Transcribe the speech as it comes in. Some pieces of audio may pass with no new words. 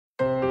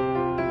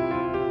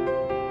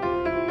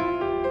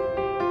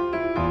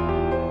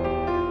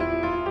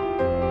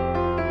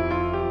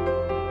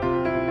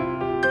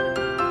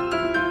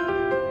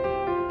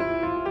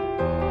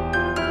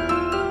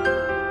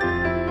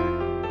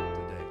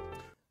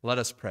Let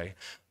us pray.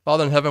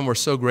 Father in heaven, we're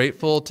so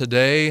grateful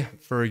today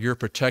for your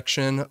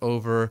protection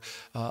over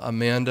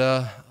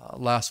Amanda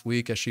last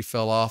week as she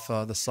fell off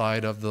the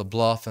side of the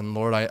bluff. And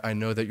Lord, I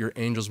know that your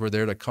angels were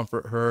there to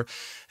comfort her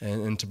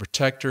and to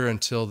protect her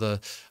until the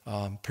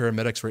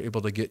paramedics were able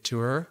to get to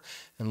her.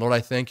 And Lord, I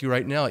thank you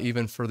right now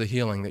even for the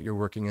healing that you're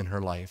working in her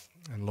life.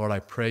 And Lord,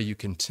 I pray you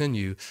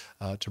continue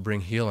to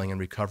bring healing and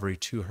recovery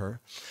to her.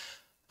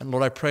 And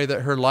Lord, I pray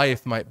that her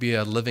life might be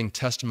a living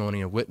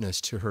testimony and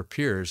witness to her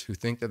peers who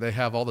think that they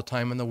have all the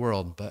time in the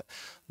world. But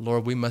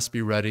Lord, we must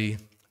be ready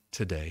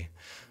today.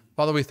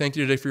 Father, we thank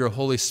you today for your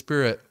Holy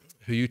Spirit,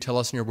 who you tell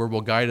us in your word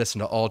will guide us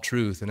into all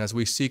truth. And as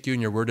we seek you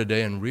in your word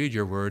today and read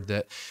your word,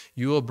 that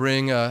you will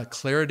bring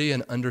clarity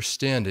and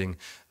understanding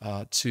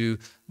to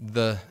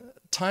the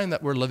time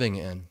that we're living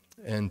in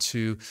and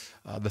to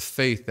the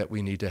faith that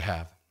we need to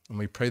have. And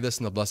we pray this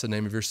in the blessed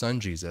name of your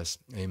Son, Jesus.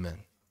 Amen.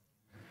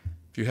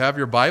 If you have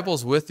your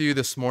Bibles with you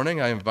this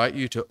morning, I invite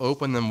you to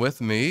open them with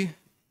me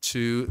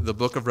to the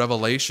book of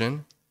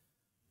Revelation.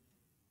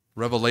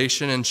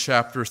 Revelation in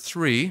chapter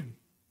 3.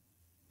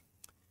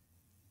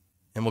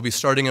 And we'll be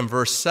starting in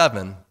verse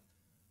 7.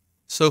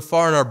 So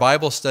far in our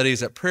Bible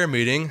studies at prayer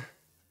meeting,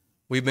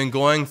 we've been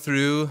going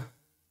through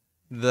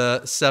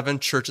the 7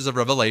 churches of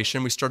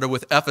Revelation. We started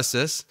with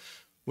Ephesus,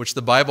 which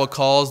the Bible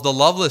calls the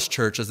loveless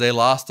church as they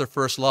lost their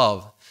first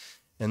love.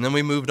 And then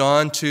we moved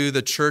on to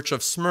the church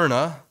of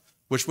Smyrna,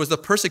 which was the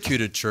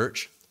persecuted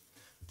church,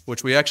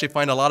 which we actually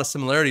find a lot of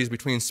similarities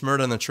between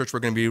Smyrna and the church we're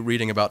going to be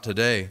reading about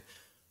today.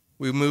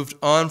 We moved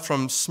on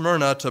from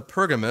Smyrna to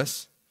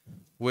Pergamos,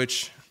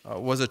 which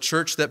was a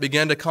church that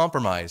began to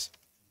compromise.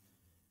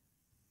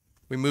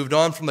 We moved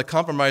on from the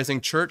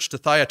compromising church to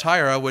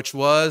Thyatira, which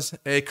was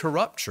a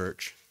corrupt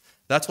church.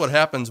 That's what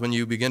happens when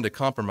you begin to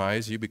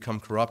compromise, you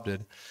become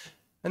corrupted.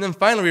 And then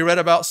finally we read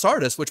about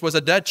Sardis, which was a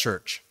dead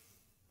church.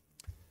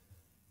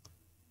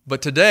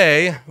 But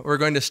today, we're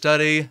going to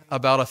study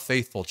about a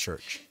faithful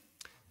church.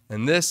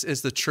 And this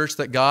is the church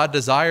that God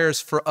desires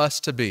for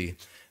us to be.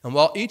 And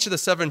while each of the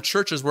 7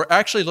 churches were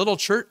actually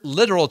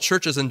literal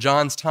churches in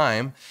John's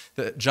time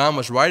that John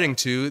was writing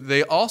to,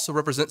 they also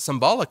represent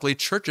symbolically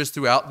churches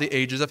throughout the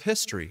ages of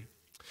history.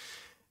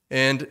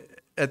 And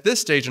at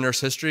this stage in Earth's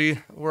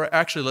history, we're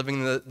actually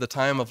living the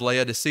time of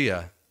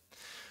Laodicea.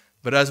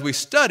 But as we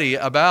study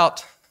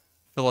about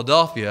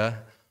Philadelphia,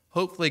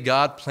 hopefully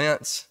God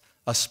plants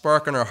a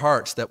spark in our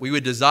hearts that we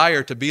would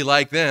desire to be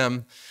like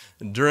them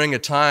during a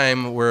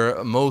time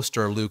where most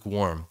are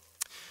lukewarm.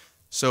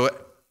 So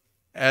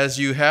as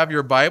you have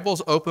your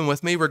Bibles open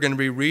with me, we're going to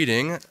be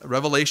reading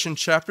Revelation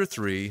chapter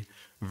 3,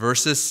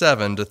 verses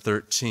 7 to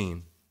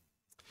 13.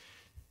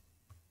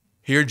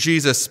 Here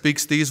Jesus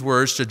speaks these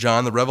words to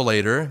John the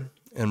Revelator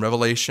in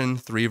Revelation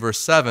 3, verse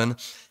 7.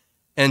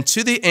 And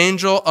to the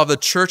angel of the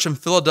church in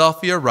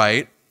Philadelphia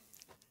write,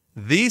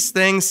 these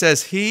things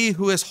says he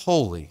who is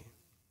holy,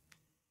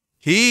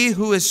 he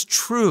who is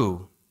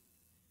true,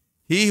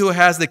 he who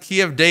has the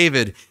key of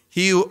David,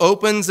 he who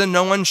opens and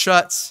no one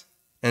shuts,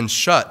 and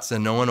shuts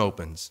and no one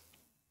opens.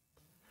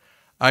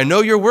 I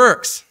know your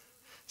works.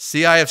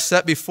 See, I have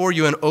set before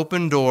you an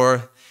open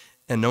door,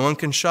 and no one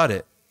can shut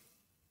it.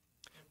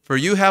 For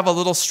you have a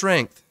little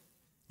strength.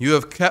 You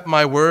have kept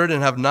my word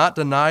and have not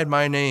denied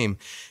my name.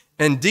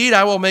 Indeed,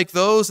 I will make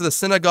those of the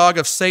synagogue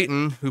of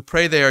Satan who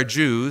pray they are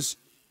Jews,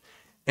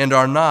 and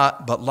are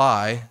not, but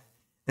lie.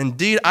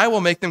 Indeed, I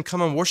will make them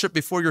come and worship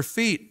before your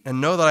feet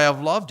and know that I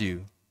have loved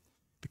you,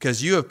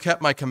 because you have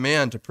kept my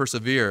command to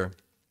persevere.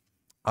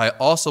 I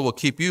also will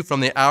keep you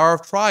from the hour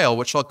of trial,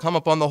 which shall come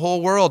upon the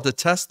whole world to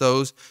test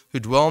those who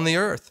dwell on the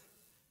earth.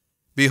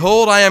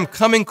 Behold, I am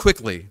coming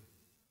quickly.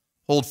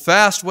 Hold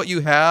fast what you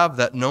have,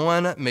 that no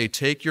one may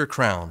take your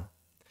crown.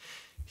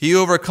 He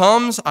who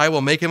overcomes, I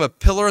will make him a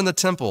pillar in the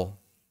temple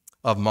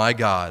of my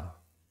God.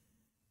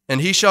 And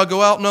he shall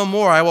go out no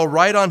more. I will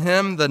write on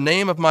him the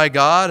name of my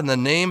God and the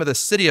name of the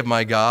city of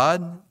my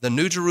God, the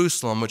new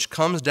Jerusalem, which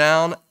comes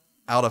down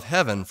out of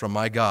heaven from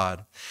my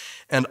God.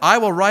 And I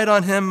will write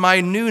on him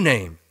my new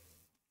name.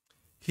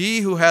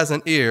 He who has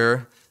an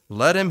ear,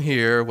 let him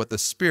hear what the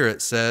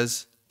Spirit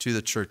says to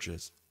the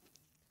churches.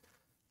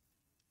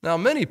 Now,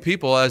 many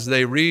people, as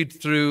they read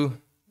through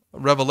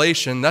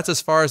Revelation, that's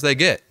as far as they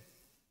get.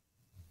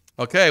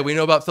 Okay, we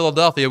know about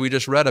Philadelphia. We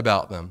just read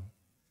about them.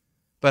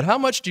 But how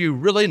much do you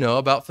really know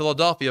about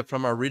Philadelphia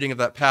from our reading of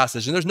that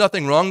passage? And there's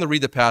nothing wrong to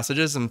read the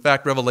passages. In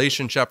fact,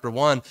 Revelation chapter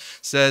 1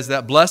 says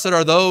that blessed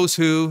are those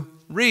who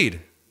read.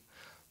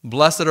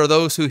 Blessed are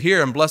those who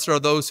hear, and blessed are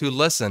those who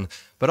listen.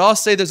 But I'll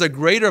say there's a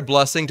greater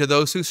blessing to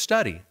those who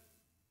study.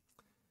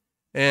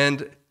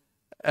 And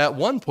at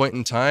one point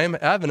in time,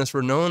 Adventists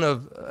were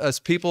known as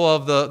people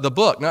of the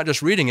book, not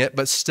just reading it,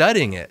 but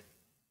studying it.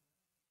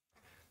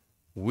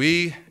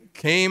 We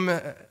came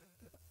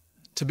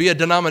to be a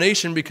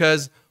denomination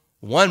because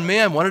one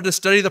man wanted to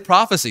study the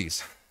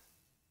prophecies.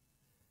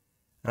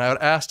 And I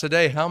would ask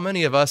today, how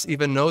many of us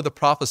even know the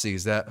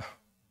prophecies that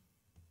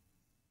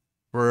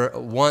were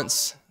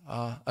once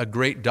a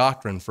great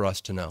doctrine for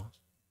us to know?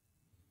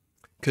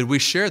 Could we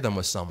share them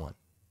with someone?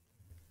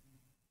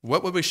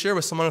 What would we share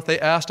with someone if they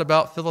asked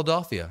about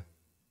Philadelphia?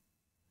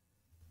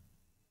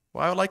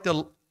 Well, I would like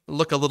to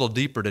look a little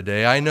deeper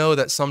today. I know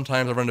that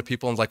sometimes I run into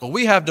people and it's like, well,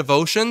 we have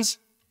devotions.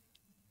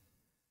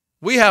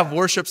 We have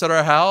worships at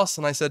our house.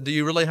 And I said, do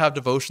you really have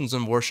devotions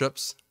and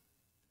worships?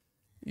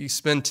 You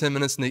spend 10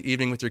 minutes in the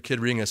evening with your kid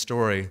reading a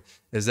story.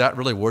 Is that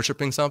really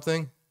worshiping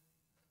something?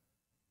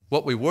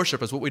 What we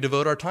worship is what we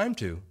devote our time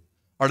to.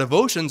 Our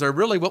devotions are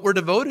really what we're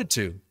devoted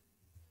to.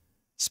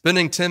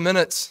 Spending 10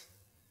 minutes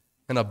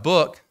in a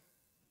book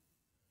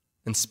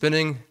and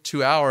spending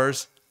 2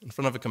 hours in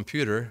front of a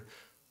computer,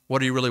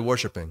 what are you really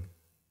worshiping?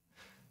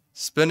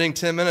 Spending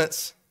 10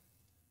 minutes,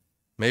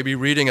 maybe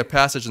reading a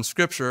passage in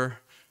Scripture,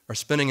 or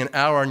spending an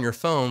hour on your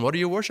phone, what are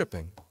you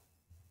worshiping?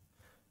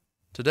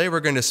 Today we're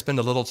going to spend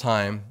a little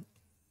time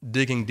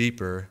digging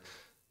deeper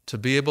to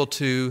be able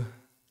to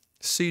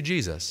see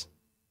Jesus.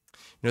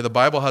 You know, the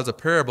Bible has a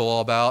parable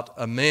about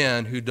a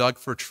man who dug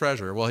for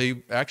treasure. Well,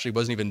 he actually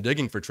wasn't even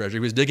digging for treasure. He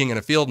was digging in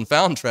a field and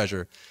found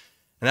treasure.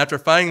 And after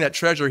finding that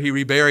treasure, he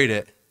reburied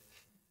it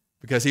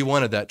because he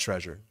wanted that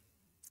treasure.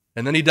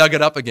 And then he dug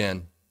it up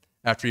again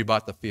after he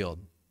bought the field.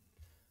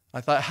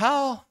 I thought,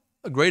 how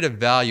great a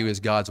value is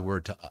God's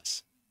word to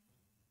us?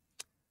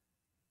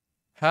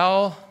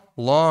 How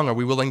long are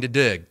we willing to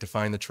dig to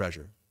find the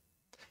treasure?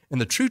 And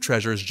the true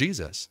treasure is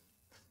Jesus.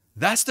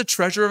 That's the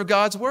treasure of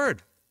God's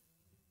word.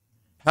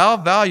 How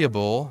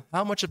valuable,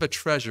 how much of a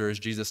treasure is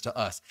Jesus to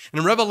us? And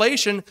in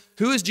Revelation,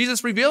 who is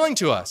Jesus revealing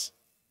to us?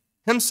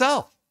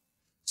 Himself.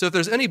 So if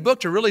there's any book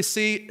to really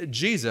see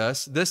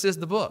Jesus, this is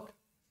the book.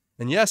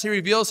 And yes, he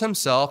reveals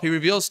himself. He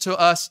reveals to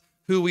us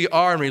who we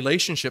are in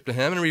relationship to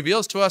him, and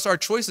reveals to us our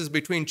choices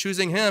between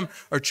choosing him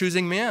or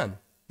choosing man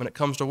when it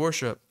comes to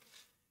worship.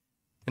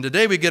 And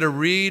today we get to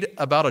read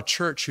about a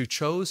church who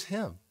chose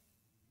him.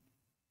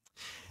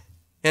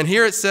 And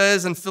here it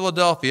says in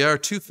Philadelphia, or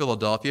to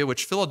Philadelphia,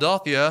 which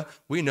Philadelphia,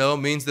 we know,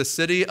 means the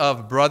city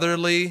of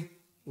brotherly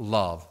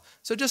love.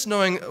 So just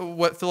knowing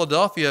what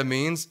Philadelphia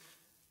means,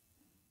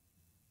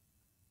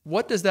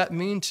 what does that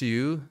mean to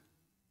you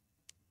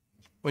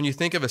when you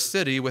think of a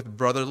city with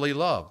brotherly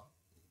love?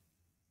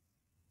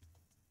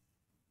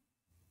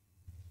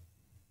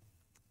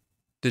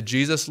 Did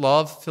Jesus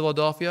love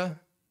Philadelphia?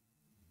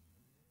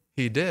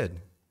 He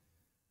did.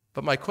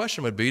 But my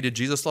question would be, did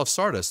Jesus love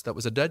Sardis? That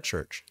was a dead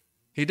church.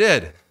 He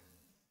did.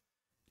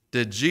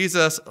 Did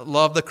Jesus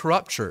love the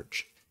corrupt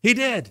church? He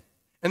did.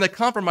 And the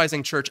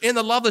compromising church, and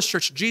the loveless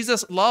church,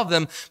 Jesus loved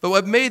them. But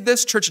what made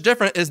this church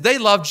different is they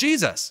loved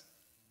Jesus.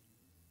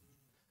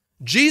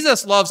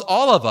 Jesus loves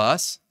all of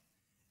us,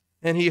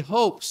 and he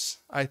hopes,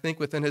 I think,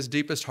 within his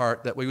deepest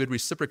heart that we would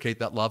reciprocate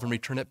that love and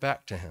return it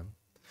back to him.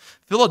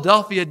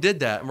 Philadelphia did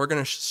that, and we're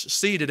going to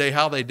see today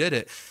how they did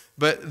it.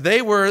 But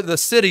they were the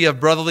city of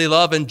brotherly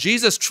love, and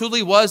Jesus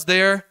truly was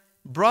their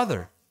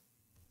brother.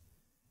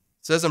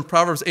 It says in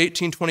Proverbs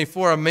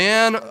 18:24, a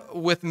man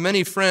with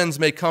many friends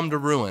may come to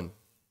ruin,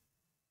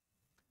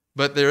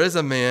 but there is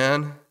a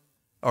man,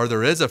 or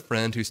there is a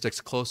friend who sticks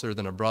closer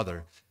than a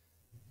brother.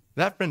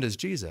 That friend is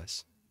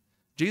Jesus.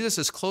 Jesus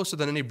is closer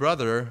than any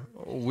brother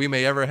we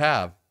may ever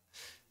have.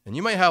 And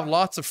you might have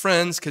lots of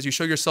friends because you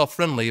show yourself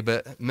friendly,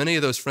 but many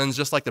of those friends,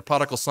 just like the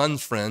prodigal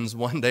son's friends,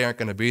 one day aren't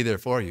going to be there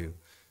for you.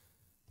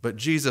 But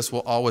Jesus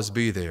will always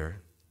be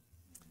there.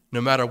 No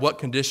matter what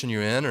condition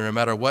you're in, or no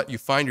matter what you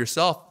find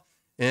yourself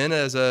in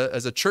as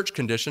a church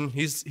condition,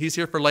 he's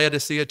here for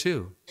Laodicea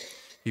too.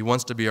 He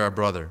wants to be our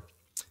brother.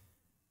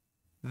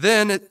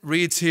 Then it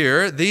reads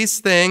here, these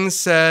things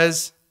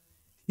says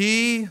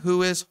he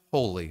who is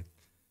holy.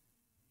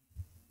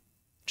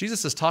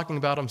 Jesus is talking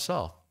about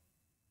himself.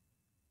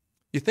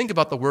 You think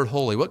about the word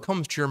holy, what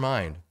comes to your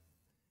mind?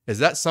 Is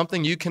that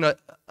something you can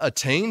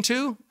attain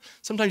to?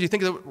 Sometimes you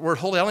think of the word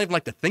holy, I don't even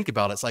like to think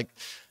about it. It's like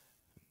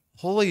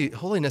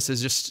holiness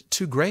is just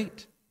too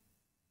great.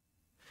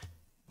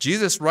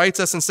 Jesus writes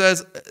us and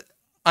says,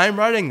 I'm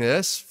writing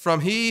this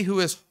from he who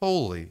is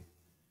holy.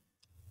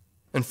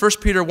 In 1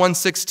 Peter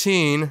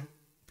 1:16,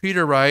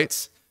 Peter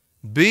writes,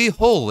 be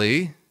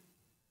holy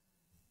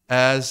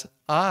as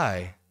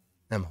I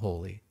am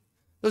holy.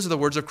 Those are the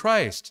words of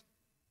Christ.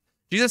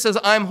 Jesus says,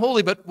 I'm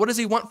holy, but what does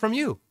he want from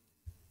you?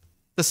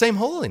 The same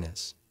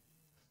holiness.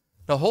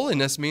 Now,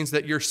 holiness means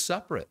that you're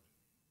separate.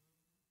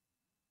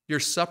 You're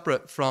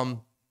separate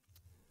from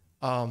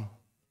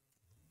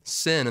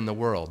sin in the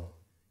world.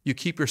 You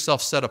keep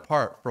yourself set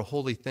apart for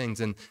holy things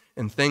and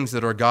things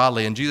that are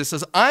godly. And Jesus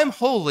says, I'm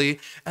holy,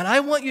 and I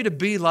want you to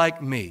be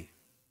like me.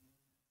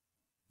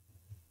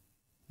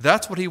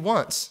 That's what he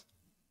wants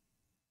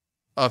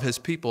of his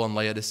people in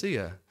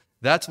Laodicea.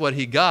 That's what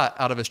he got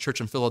out of his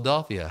church in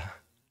Philadelphia.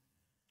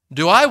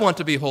 Do I want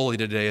to be holy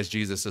today as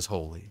Jesus is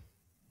holy?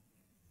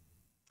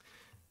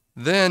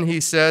 Then he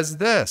says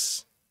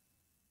this,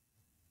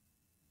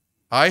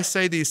 I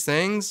say these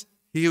things,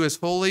 he who is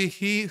holy,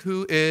 he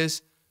who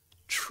is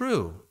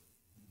true.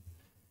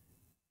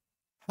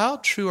 How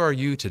true are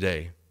you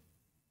today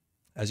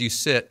as you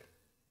sit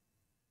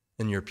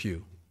in your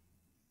pew?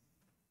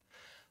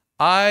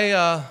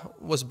 I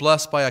was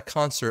blessed by a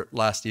concert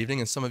last evening,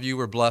 and some of you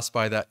were blessed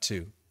by that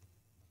too.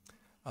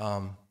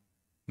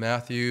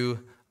 Matthew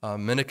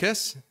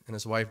Minikis and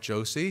his wife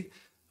Josie.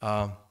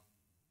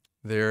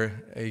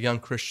 They're a young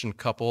Christian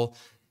couple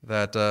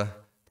that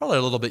probably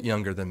a little bit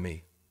younger than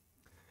me.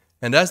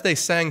 And as they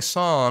sang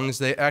songs,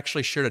 they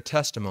actually shared a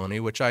testimony,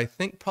 which I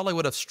think probably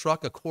would have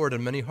struck a chord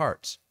in many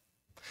hearts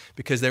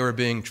because they were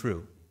being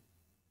true.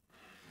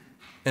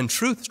 And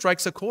truth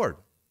strikes a chord.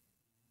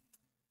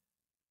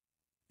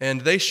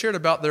 And they shared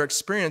about their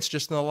experience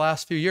just in the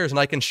last few years, and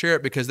I can share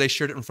it because they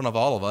shared it in front of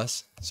all of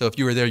us. So if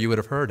you were there, you would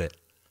have heard it.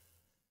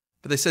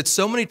 But they said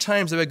so many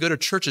times they would go to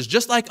churches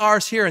just like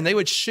ours here, and they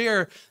would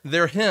share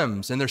their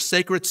hymns and their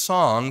sacred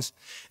songs,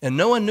 and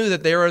no one knew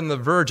that they were on the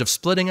verge of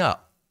splitting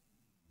up.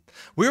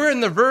 We were in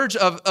the verge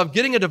of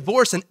getting a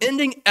divorce and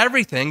ending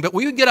everything, but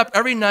we would get up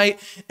every night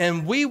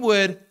and we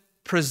would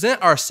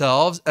present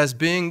ourselves as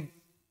being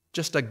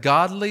just a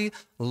godly,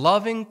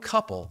 loving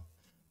couple,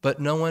 but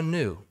no one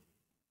knew.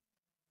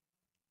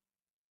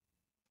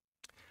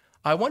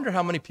 I wonder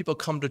how many people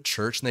come to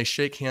church and they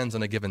shake hands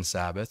on a given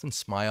Sabbath and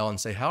smile and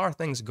say, how are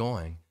things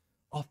going?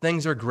 Oh,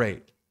 things are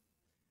great.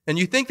 And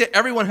you think that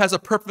everyone has a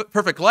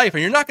perfect life,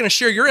 and you're not going to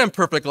share your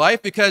imperfect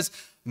life because,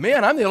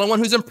 man, I'm the only one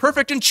who's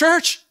imperfect in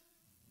church.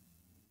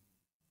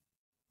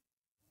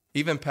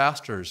 Even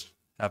pastors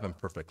have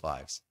imperfect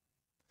lives.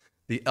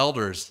 The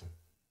elders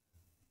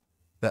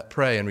that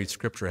pray and read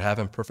Scripture have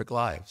imperfect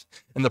lives.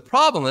 And the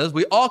problem is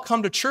we all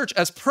come to church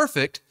as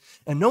perfect,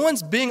 and no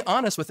one's being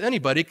honest with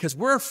anybody because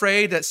we're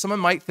afraid that someone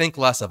might think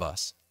less of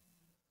us.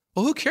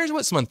 Well, who cares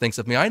what someone thinks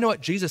of me? I know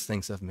what Jesus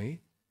thinks of me.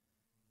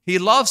 He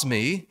loves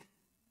me,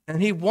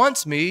 and he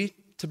wants me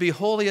to be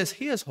holy as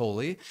he is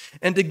holy.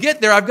 And to get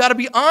there, I've got to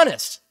be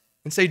honest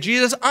and say,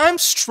 Jesus, I'm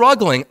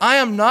struggling. I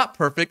am not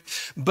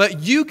perfect,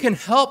 but you can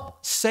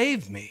help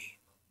save me.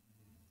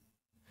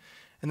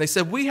 And they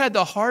said we had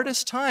the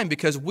hardest time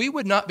because we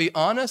would not be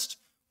honest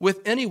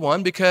with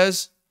anyone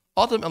because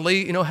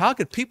ultimately, how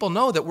could people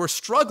know that we're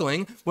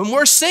struggling when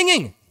we're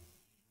singing?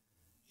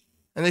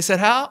 And they said,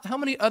 how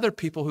many other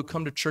people who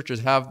come to churches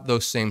have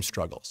those same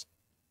struggles?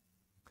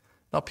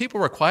 Now, people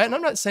were quiet, and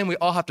I'm not saying we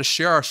all have to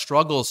share our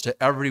struggles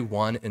to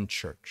everyone in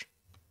church.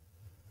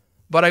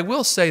 But I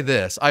will say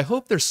this, I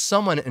hope there's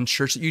someone in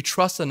church that you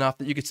trust enough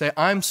that you could say,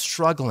 I'm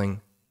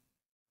struggling.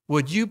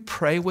 Would you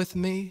pray with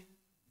me?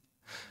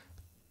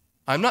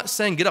 I'm not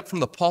saying get up from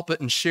the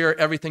pulpit and share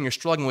everything you're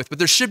struggling with, but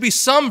there should be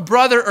some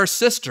brother or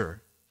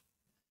sister,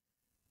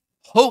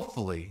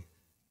 hopefully,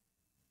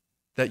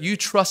 that you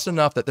trust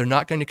enough that they're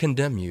not going to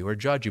condemn you or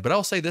judge you. But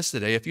I'll say this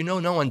today, if you know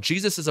no one,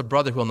 Jesus is a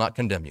brother who will not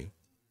condemn you.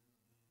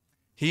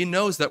 He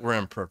knows that we're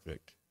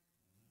imperfect.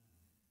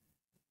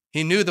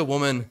 He knew the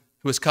woman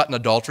who was caught in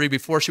adultery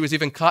before she was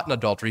even caught in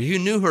adultery. He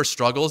knew her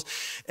struggles,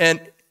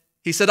 and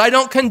he said, I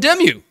don't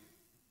condemn you.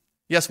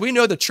 Yes, we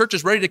know the church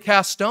is ready to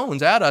cast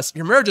stones at us.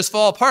 Your marriages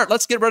fall apart.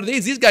 Let's get rid of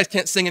these. These guys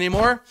can't sing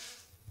anymore.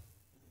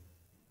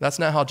 That's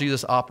not how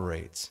Jesus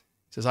operates.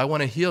 He says, I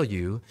want to heal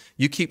you.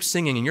 You keep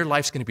singing, and your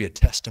life's going to be a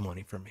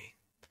testimony for me.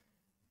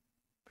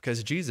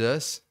 Because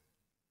Jesus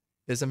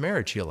is a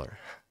marriage healer.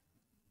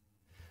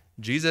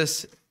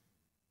 Jesus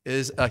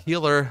is a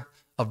healer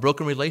of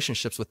broken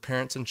relationships with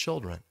parents and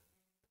children.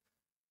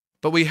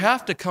 But we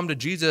have to come to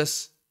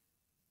Jesus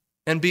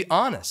and be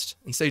honest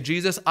and say,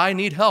 Jesus, I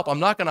need help. I'm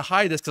not going to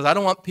hide this because I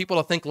don't want people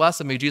to think less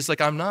of me. Jesus, like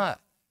I'm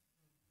not.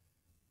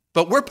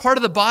 But we're part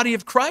of the body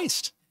of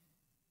Christ.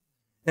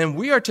 And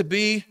we are to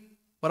be,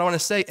 what I want to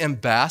say,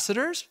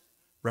 ambassadors,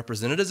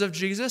 representatives of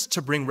Jesus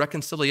to bring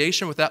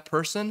reconciliation with that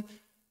person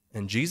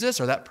and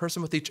Jesus or that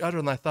person with each other.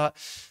 And I thought,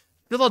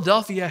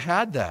 Philadelphia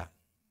had that.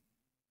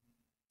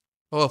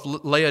 Oh, if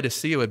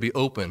Laodicea would be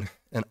open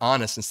and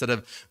honest instead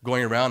of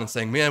going around and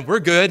saying, man, we're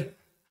good.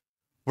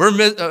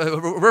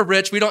 We're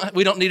rich. We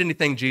don't need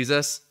anything,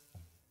 Jesus.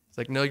 It's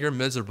like, no, you're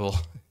miserable.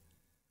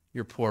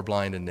 You're poor,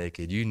 blind, and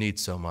naked. You need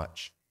so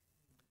much.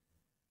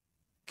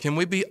 Can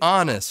we be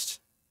honest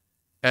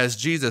as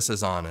Jesus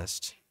is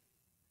honest?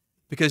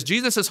 Because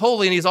Jesus is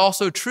holy and he's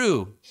also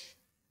true.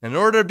 And in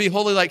order to be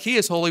holy like he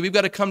is holy, we've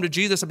got to come to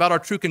Jesus about our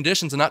true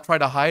conditions and not try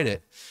to hide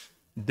it.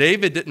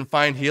 David didn't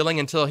find healing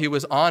until he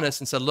was honest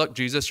and said, look,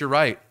 Jesus, you're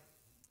right.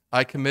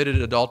 I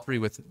committed adultery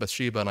with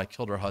Bathsheba and I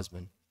killed her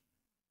husband.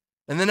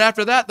 And then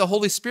after that, the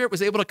Holy Spirit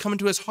was able to come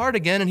into his heart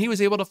again and he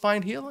was able to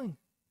find healing.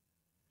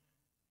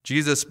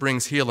 Jesus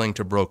brings healing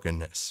to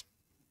brokenness.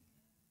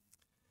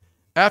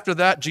 After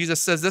that,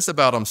 Jesus says this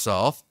about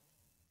himself.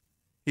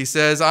 He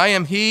says, I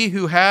am he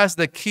who has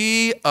the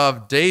key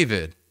of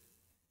David.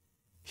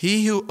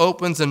 He who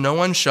opens and no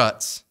one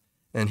shuts,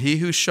 and he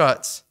who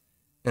shuts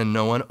and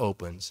no one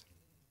opens.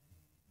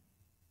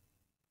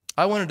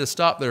 I wanted to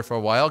stop there for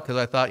a while because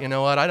I thought, you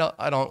know what,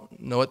 I don't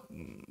know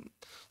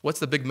what's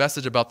the big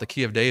message about the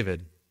key of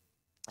David.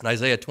 In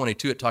Isaiah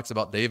 22, it talks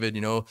about David,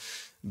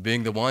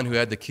 being the one who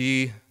had the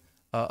key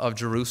of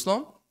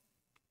Jerusalem.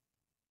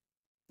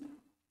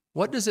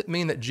 What does it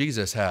mean that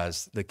Jesus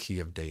has the key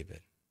of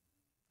David?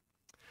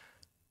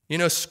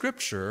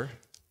 Scripture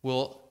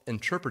will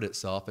interpret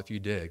itself if you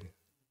dig.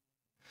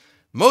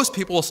 Most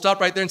people will stop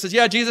right there and say,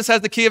 yeah, Jesus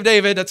has the key of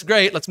David. That's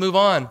great. Let's move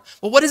on.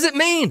 Well, what does it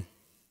mean?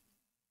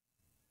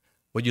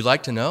 Would you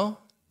like to know?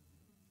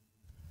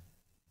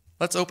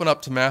 Let's open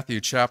up to Matthew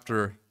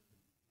chapter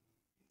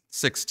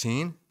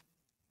 16,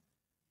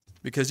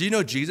 because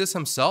Jesus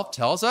himself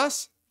tells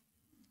us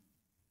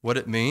what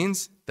it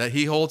means that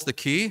he holds the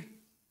key,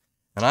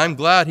 and I'm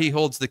glad he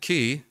holds the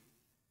key,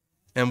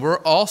 and we're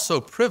also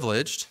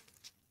privileged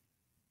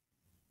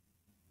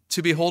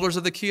to be holders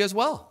of the key as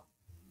well.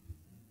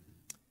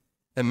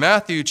 In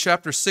Matthew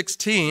chapter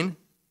 16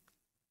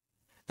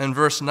 and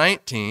verse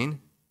 19,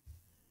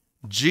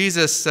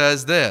 Jesus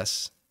says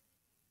this.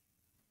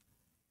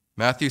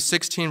 Matthew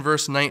 16,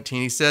 verse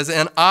 19, he says,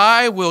 "And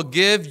I will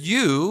give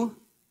you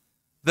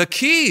the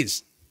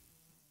keys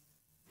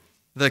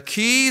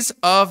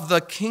of the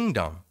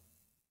kingdom.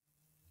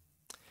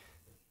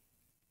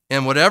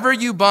 And whatever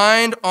you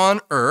bind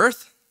on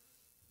earth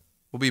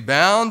will be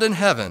bound in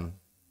heaven,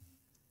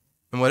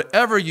 and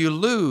whatever you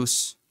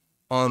loose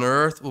on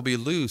earth will be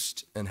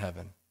loosed in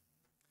heaven."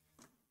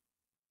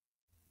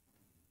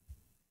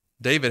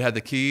 David had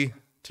the key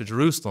to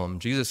Jerusalem.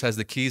 Jesus has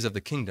the keys of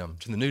the kingdom,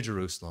 to the New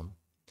Jerusalem.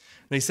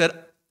 And he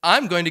said,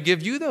 I'm going to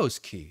give you those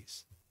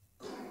keys.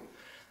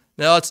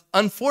 Now, it's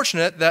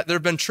unfortunate that there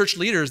have been church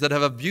leaders that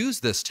have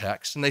abused this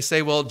text, and they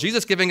say, well,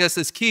 Jesus giving us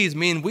his keys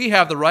mean we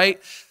have the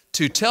right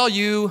to tell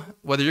you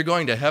whether you're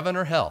going to heaven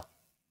or hell.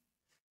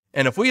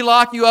 And if we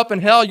lock you up in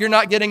hell, you're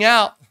not getting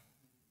out.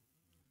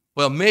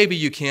 Well, maybe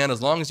you can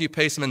as long as you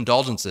pay some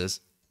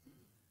indulgences.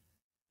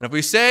 And if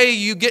we say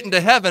you get into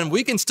heaven,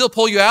 we can still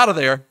pull you out of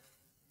there.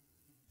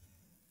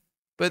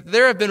 But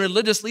there have been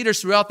religious leaders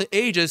throughout the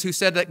ages who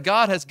said that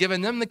God has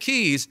given them the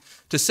keys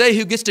to say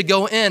who gets to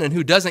go in and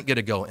who doesn't get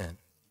to go in.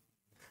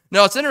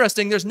 Now, it's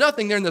interesting. There's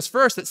nothing there in this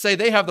verse that say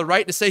they have the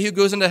right to say who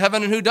goes into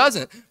heaven and who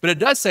doesn't. But it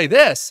does say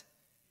this.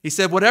 He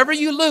said, whatever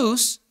you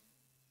loose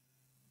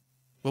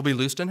will be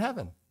loosed in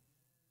heaven.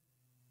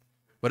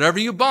 Whatever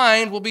you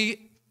bind will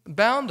be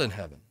bound in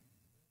heaven.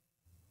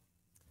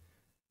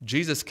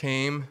 Jesus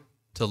came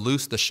to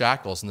loose the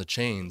shackles and the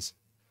chains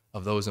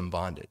of those in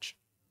bondage.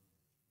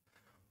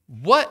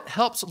 What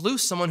helps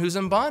loose someone who's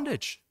in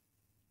bondage?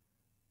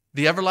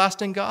 The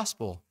everlasting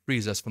gospel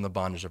frees us from the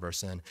bondage of our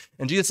sin.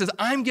 And Jesus says,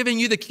 I'm giving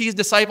you the keys,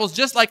 disciples,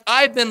 just like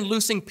I've been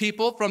loosing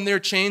people from their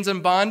chains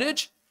and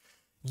bondage.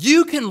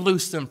 You can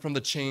loose them from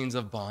the chains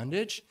of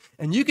bondage,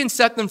 and you can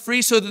set them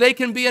free so that they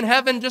can be in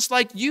heaven just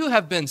like you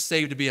have been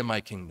saved to be in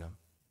my kingdom.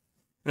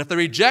 And if they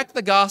reject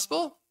the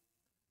gospel,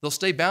 they'll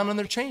stay bound in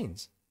their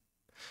chains.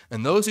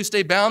 And those who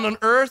stay bound on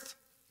earth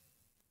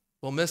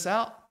will miss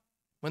out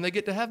when they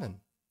get to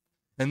heaven.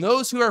 And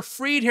those who are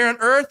freed here on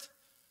earth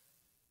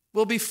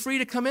will be free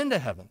to come into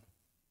heaven.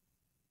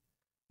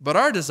 But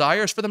our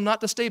desire is for them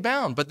not to stay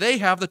bound, but they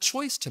have the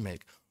choice to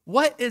make.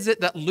 What is it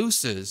that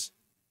looses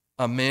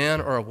a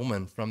man or a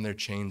woman from their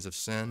chains of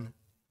sin?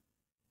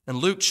 In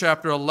Luke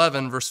chapter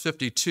 11, verse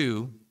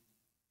 52,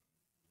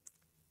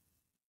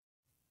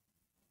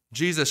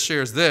 Jesus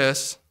shares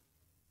this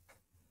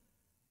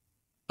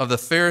of the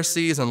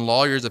Pharisees and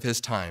lawyers of his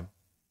time.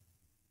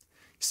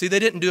 See, they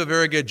didn't do a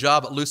very good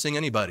job at loosing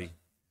anybody.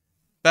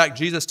 In fact,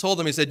 Jesus told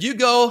them, he said, you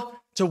go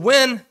to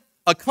win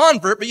a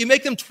convert, but you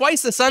make them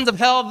twice the sons of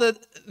hell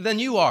than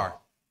you are.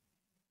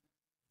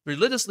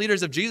 Religious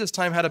leaders of Jesus'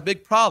 time had a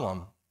big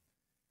problem.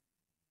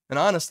 And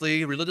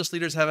honestly, religious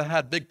leaders have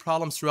had big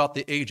problems throughout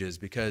the ages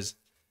because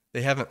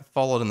they haven't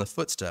followed in the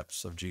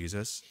footsteps of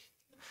Jesus.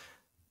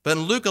 But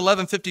in Luke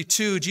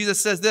 11:52,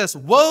 Jesus says this,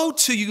 woe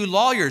to you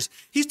lawyers.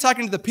 He's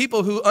talking to the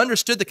people who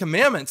understood the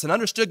commandments and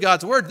understood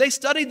God's word. They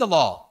studied the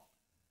law.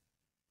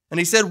 And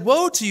he said,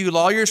 woe to you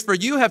lawyers, for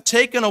you have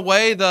taken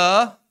away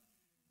the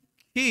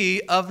key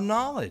of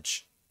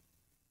knowledge.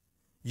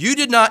 You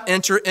did not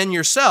enter in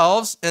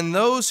yourselves, and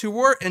those who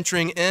were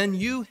entering in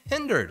you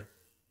hindered.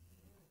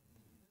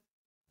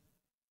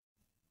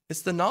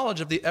 It's the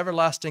knowledge of the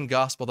everlasting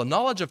gospel, the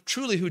knowledge of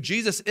truly who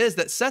Jesus is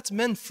that sets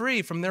men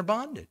free from their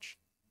bondage.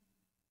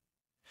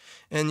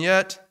 And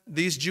yet,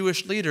 these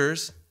Jewish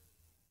leaders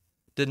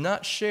did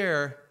not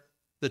share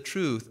the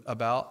truth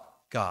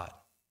about God.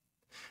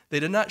 They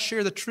did not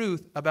share the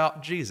truth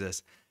about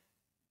Jesus.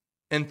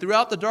 And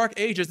throughout the dark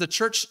ages, the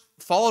church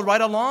followed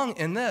right along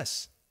in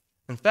this.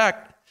 In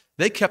fact,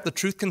 they kept the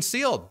truth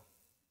concealed.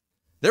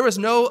 There was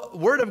no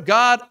word of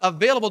God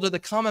available to the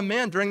common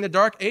man during the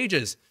dark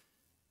ages,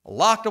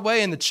 locked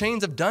away in the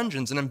chains of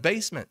dungeons and in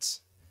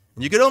basements.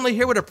 And you could only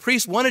hear what a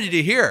priest wanted you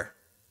to hear.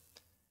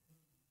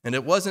 And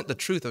it wasn't the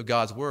truth of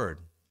God's word.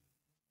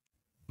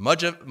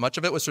 Much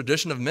of it was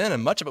tradition of men,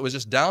 and much of it was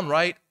just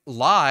downright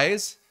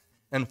lies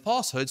and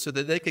falsehood so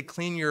that they could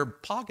clean your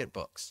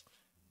pocketbooks.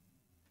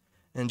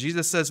 And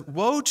Jesus says,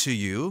 woe to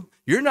you,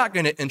 you're not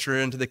going to enter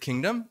into the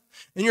kingdom,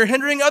 and you're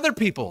hindering other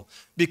people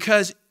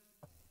because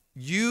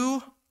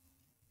you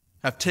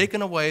have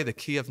taken away the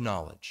key of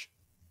knowledge.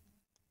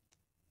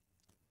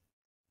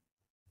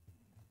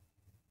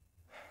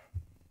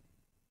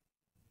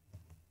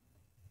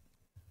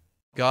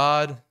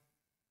 God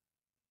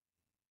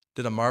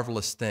did a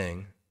marvelous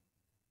thing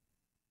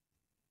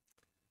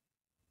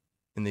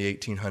in the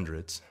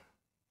 1800s.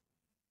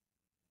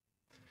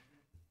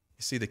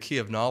 You see, the key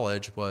of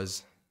knowledge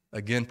was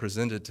again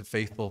presented to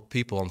faithful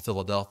people in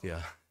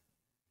Philadelphia.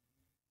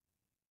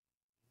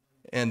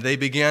 And they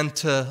began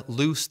to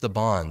loose the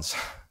bonds.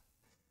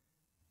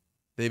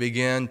 They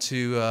began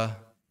to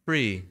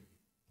free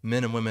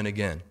men and women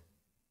again.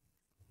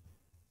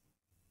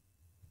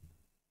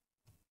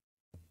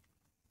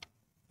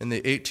 In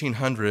the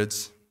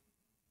 1800s,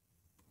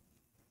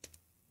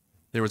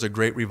 there was a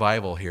great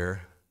revival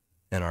here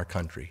in our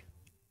country.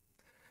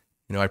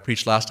 You know, I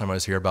preached last time I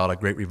was here about a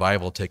great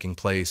revival taking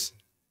place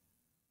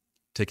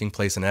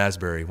in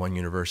Asbury, one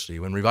university.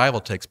 When revival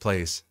takes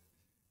place,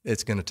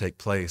 it's going to take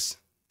place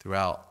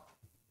throughout.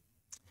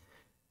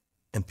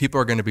 And people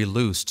are going to be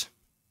loosed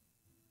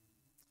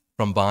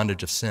from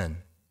bondage of sin.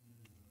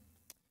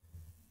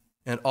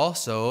 And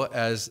also,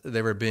 as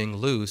they were being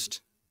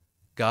loosed,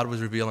 God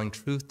was revealing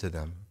truth to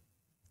them.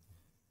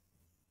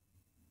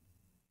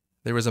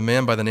 There was a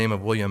man by the name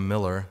of William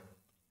Miller.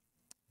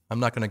 I'm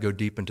not going to go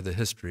deep into the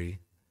history,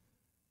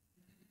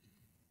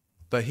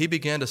 but he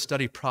began to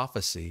study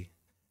prophecy.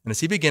 And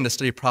as he began to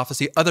study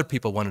prophecy, other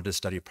people wanted to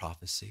study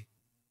prophecy.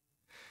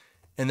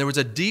 And there was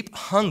a deep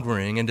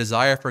hungering and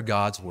desire for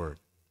God's word.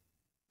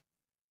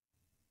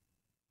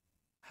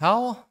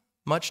 How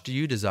much do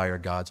you desire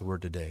God's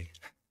word today?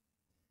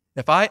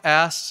 If I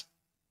asked,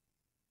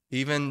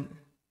 even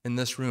in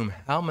this room,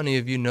 how many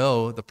of you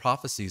know the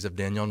prophecies of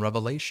Daniel and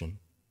Revelation?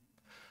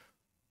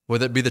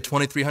 Whether it be the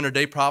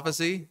 2300-day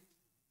prophecy,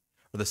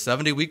 or the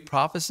 70-week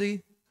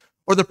prophecy,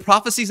 or the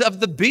prophecies of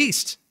the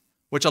beast,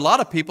 which a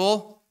lot of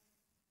people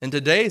in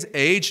today's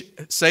age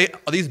say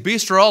these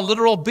beasts are all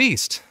literal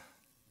beasts.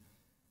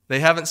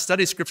 They haven't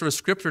studied Scripture with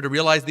Scripture to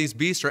realize these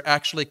beasts are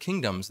actually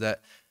kingdoms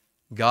that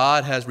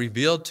God has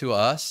revealed to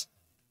us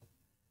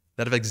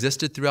that have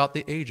existed throughout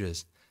the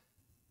ages.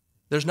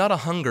 There's not a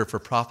hunger for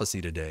prophecy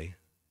today.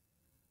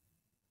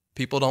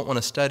 People don't want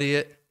to study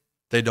it.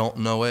 They don't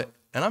know it.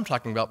 And I'm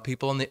talking about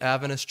people in the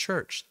Adventist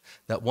church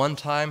that one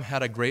time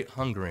had a great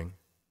hungering.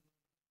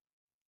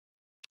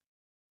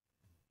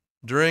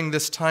 During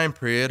this time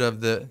period of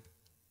the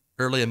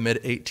early and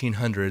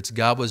mid-1800s,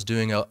 God was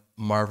doing a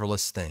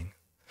marvelous thing.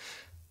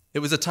 It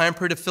was a time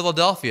period of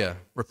Philadelphia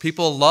where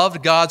people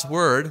loved God's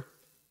word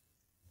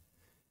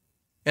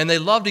and they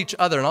loved each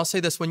other. And I'll say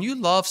this, when you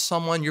love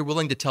someone, you're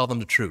willing to tell them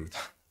the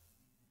truth.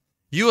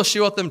 You will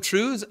share with them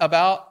truths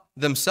about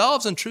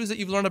themselves and truths that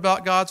you've learned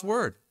about God's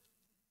word.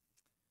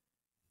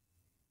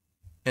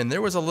 And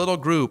there was a little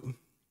group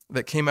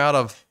that came out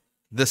of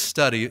this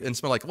study, and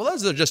some are like, well,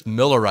 those are just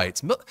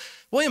Millerites.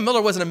 William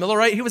Miller wasn't a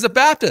Millerite, he was a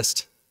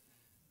Baptist.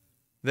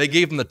 They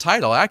gave him the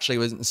title.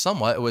 Actually,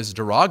 it was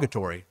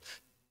derogatory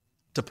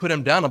to put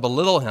him down and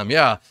belittle him.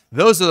 Yeah,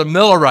 those are the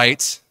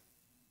Millerites.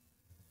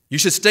 You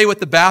should stay with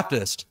the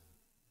Baptist.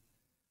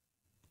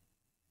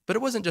 But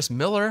it wasn't just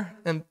Miller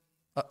and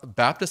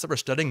Baptists that were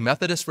studying.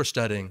 Methodists were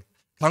studying.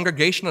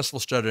 Congregationalists were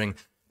studying.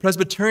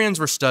 Presbyterians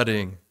were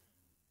studying.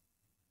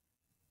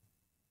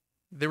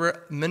 There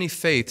were many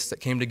faiths that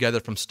came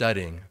together from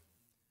studying.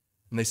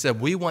 And they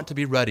said, we want to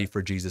be ready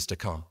for Jesus to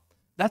come.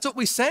 That's what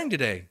we sang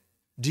today.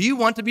 Do you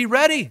want to be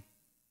ready?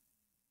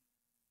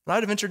 And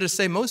I'd venture to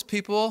say most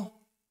people,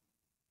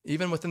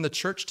 even within the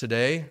church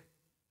today,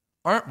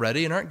 aren't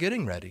ready and aren't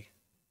getting ready.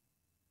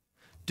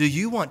 Do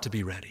you want to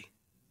be ready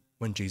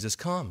when Jesus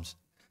comes?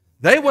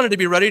 They wanted to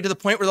be ready to the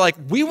point where they're like,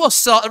 we will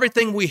sell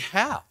everything we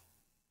have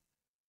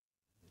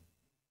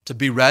to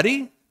be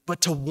ready, but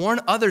to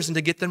warn others and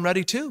to get them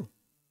ready too.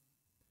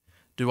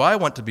 Do I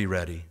want to be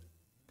ready?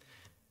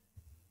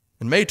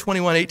 On May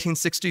 21,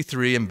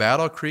 1863, in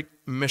Battle Creek,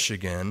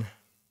 Michigan,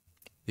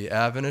 the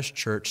Adventist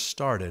church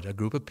started a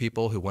group of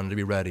people who wanted to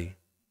be ready.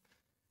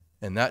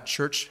 And that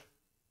church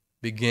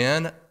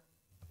began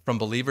from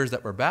believers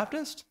that were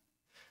Baptist,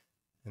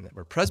 and that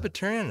were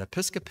Presbyterian and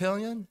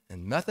Episcopalian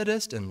and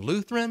Methodist and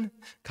Lutheran,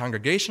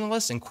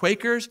 Congregationalists and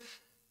Quakers.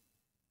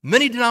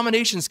 Many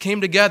denominations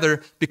came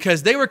together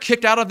because they were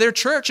kicked out of their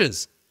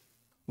churches.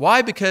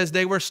 Why? Because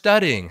they were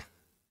studying.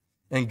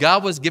 And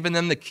God was giving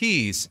them the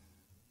keys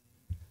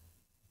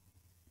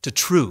to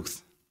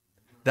truth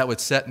that would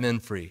set men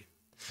free.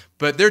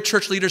 But their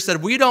church leaders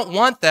said, we don't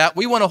want that.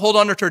 We want to hold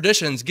on to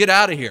traditions. Get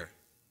out of here.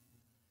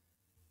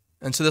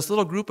 And so this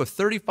little group of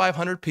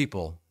 3,500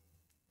 people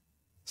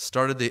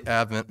started the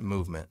Advent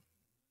movement.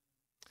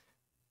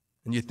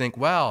 And you think,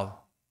 wow,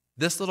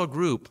 this little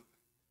group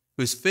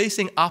who's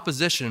facing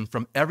opposition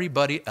from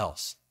everybody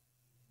else.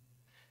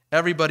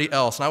 Everybody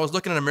else. And I was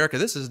looking at America.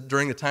 This is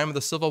during the time of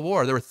the Civil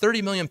War. There were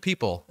 30 million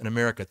people in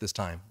America at this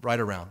time, right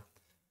around.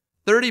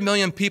 30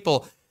 million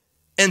people.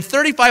 And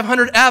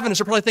 3,500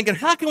 Adventists are probably thinking,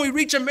 how can we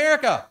reach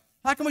America?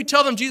 How can we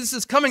tell them Jesus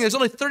is coming? There's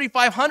only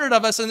 3,500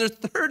 of us, and there's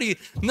 30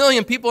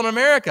 million people in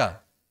America.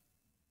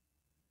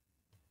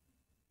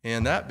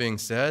 And that being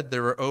said,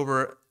 there were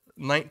over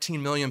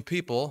 19 million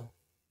people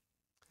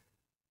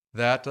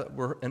that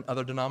were in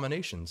other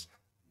denominations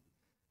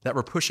that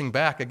were pushing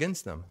back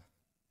against them.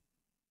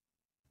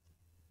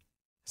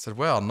 I said,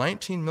 well,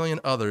 19 million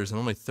others and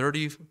only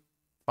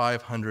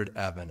 3,500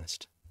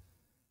 Adventists.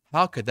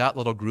 How could that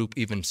little group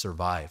even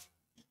survive?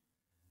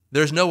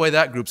 There's no way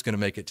that group's going to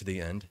make it to the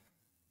end.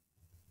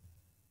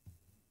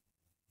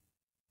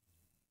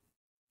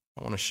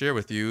 I want to share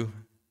with you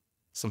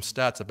some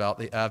stats about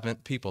the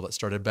Advent people that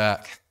started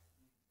back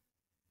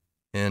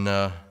in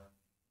May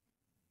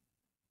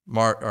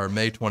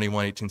 21,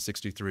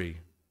 1863.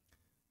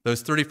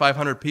 Those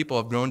 3,500 people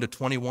have grown to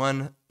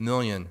 21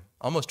 million,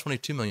 almost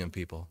 22 million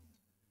people.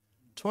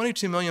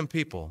 22 million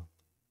people.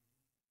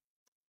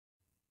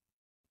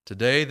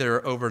 Today, there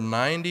are over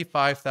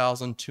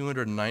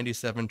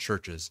 95,297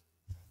 churches.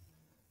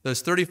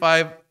 Those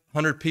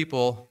 3,500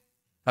 people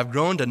have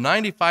grown to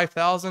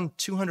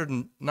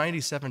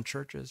 95,297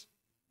 churches.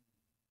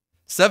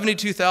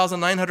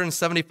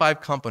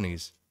 72,975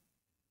 companies.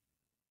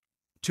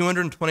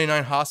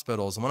 229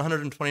 hospitals,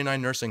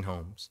 129 nursing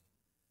homes.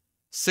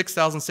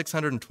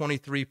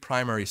 6,623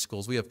 primary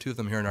schools. We have 2 of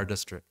them here in our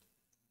district.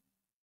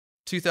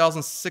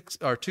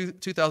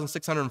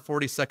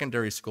 2,640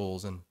 secondary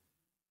schools. And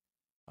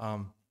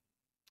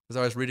as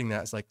I was reading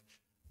that, it's like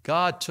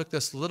God took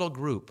this little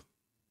group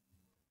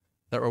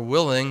that were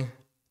willing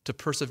to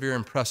persevere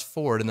and press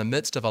forward in the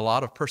midst of a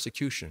lot of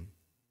persecution.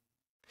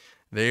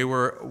 They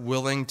were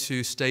willing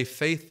to stay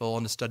faithful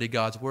and to study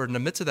God's word. In the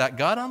midst of that,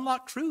 God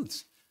unlocked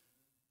truths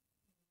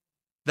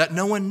that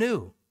no one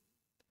knew.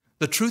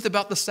 The truth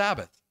about the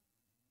Sabbath.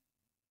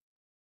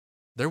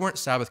 There weren't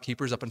Sabbath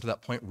keepers up until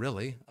that point,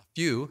 really. A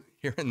few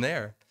here and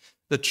there.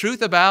 The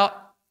truth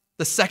about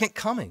the second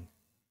coming.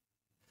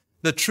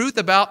 The truth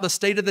about the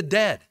state of the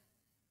dead.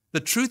 The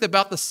truth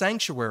about the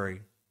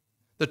sanctuary.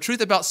 The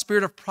truth about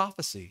spirit of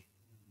prophecy.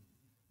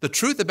 The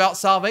truth about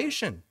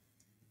salvation.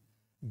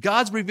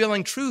 God's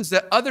revealing truths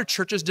that other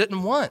churches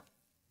didn't want.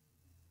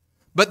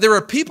 But there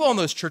were people in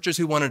those churches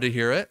who wanted to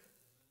hear it.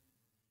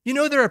 You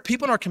know, there are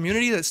people in our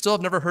community that still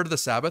have never heard of the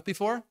Sabbath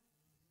before.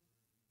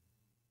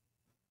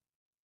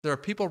 There are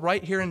people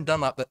right here in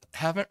Dunlap that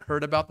haven't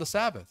heard about the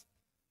Sabbath.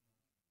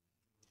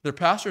 Their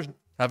pastors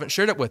haven't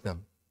shared it with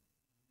them.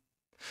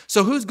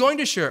 So who's going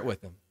to share it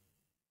with them?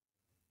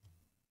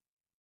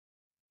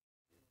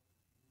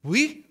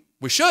 We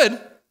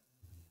should.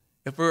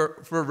 If we're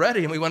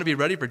ready and we want to be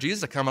ready for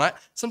Jesus to come. And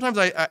sometimes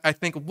I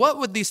think, what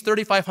would these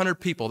 3,500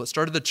 people that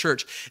started the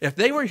church, if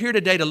they were here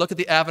today to look at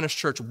the Adventist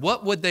church,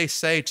 what would they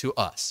say to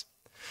us?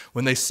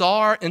 When they saw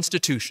our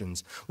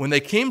institutions, when they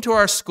came to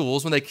our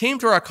schools, when they came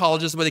to our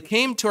colleges, when they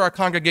came to our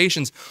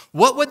congregations,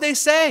 what would they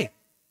say?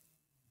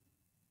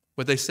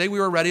 Would they say we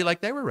were ready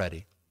like they were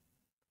ready?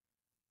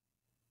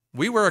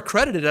 We were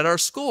accredited at our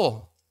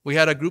school. We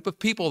had a group of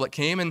people that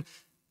came and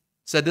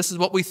said, this is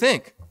what we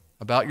think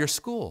about your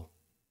school.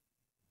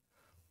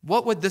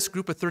 What would this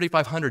group of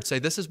 3,500 say?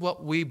 This is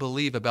what we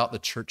believe about the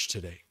church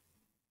today.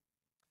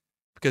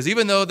 Because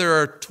even though there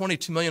are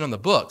 22 million on the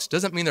books,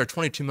 doesn't mean there are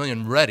 22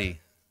 million ready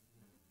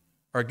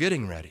or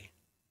getting ready.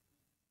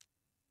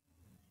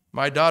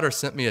 My daughter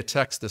sent me a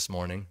text this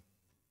morning.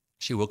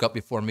 She woke up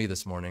before me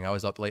this morning. I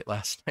was up late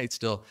last night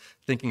still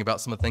thinking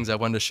about some of the things I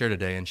wanted to share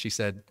today. And she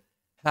said,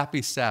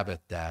 "Happy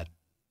Sabbath, Dad."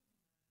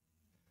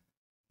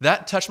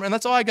 That touched me, and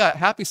that's all I got.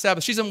 Happy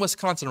Sabbath. She's in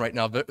Wisconsin right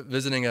now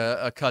visiting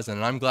a cousin,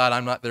 and I'm glad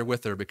I'm not there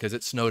with her because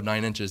it snowed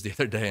 9 inches the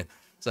other day.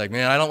 It's like,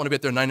 man, I don't want to be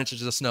up there 9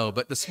 inches of snow.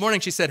 But this morning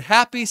she said,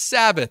 "Happy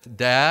Sabbath,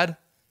 Dad."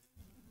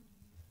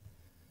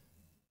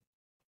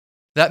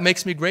 That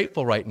makes me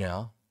grateful right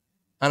now.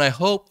 And I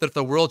hope that if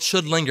the world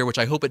should linger, which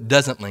I hope it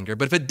doesn't linger,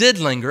 but if it did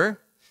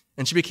linger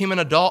and she became an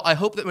adult, I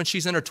hope that when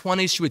she's in her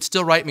 20s, she would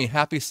still write me,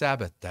 "Happy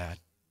Sabbath, Dad."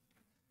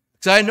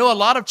 Because I know a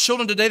lot of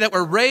children today that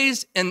were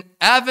raised in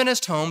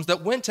Adventist homes,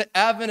 that went to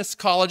Adventist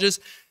colleges,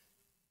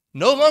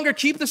 no longer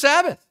keep the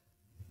Sabbath.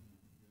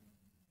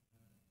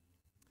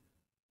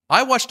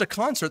 I watched a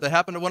concert that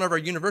happened at one of our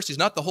universities,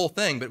 not the whole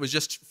thing, but it was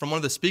just from one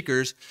of the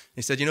speakers.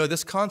 He said,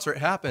 this concert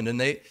happened, and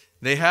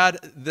they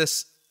had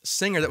this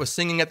singer that was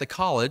singing at the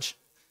college,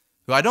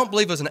 who I don't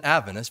believe was an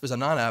Adventist, was a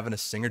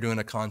non-Adventist singer doing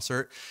a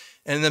concert.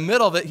 And in the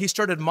middle of it, he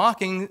started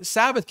mocking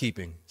Sabbath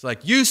keeping. It's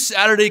like, "You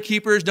Saturday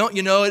keepers, don't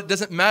you know it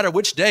doesn't matter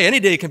which day, any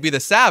day can be the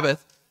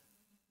Sabbath?"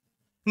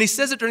 And he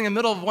says it during the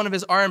middle of one of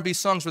his R&B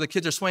songs where the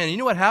kids are swaying. And you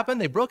know what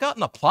happened? They broke out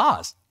in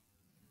applause.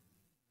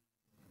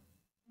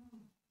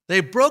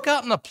 They broke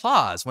out in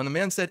applause when the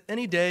man said,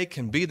 "Any day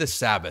can be the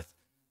Sabbath."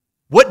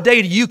 "What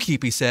day do you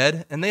keep?" he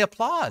said, and they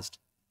applauded.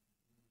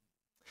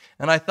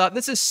 And I thought,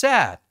 this is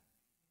sad.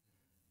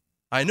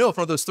 I know if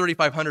one of those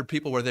 3,500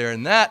 people were there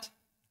in that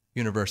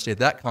university at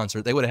that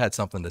concert, they would have had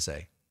something to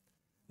say.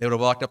 They would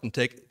have walked up and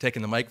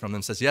taken the mic from them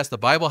and says, "Yes, the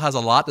Bible has a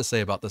lot to say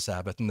about the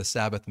Sabbath, and the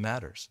Sabbath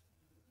matters."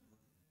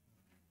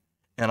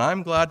 And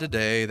I'm glad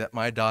today that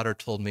my daughter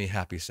told me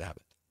Happy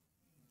Sabbath.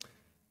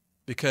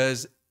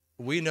 Because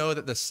we know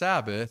that the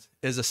Sabbath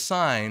is a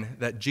sign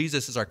that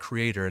Jesus is our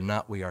creator and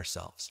not we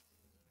ourselves.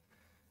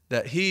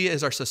 That he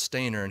is our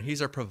sustainer and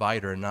he's our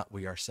provider and not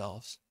we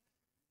ourselves.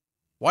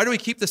 Why do we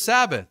keep the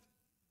Sabbath?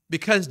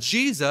 Because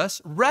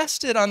Jesus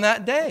rested on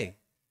that day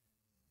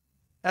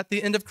at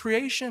the end of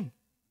creation.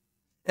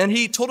 And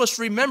he told us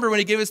to remember when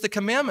he gave us the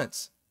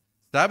commandments.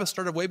 Sabbath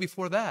started way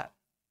before that.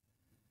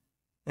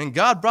 And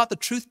God brought the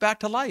truth back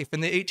to life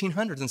in the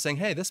 1800s and saying,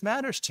 "Hey, this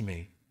matters to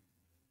me."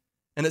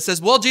 And it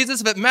says, "Well,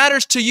 Jesus, if it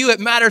matters to you, it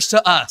matters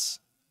to us."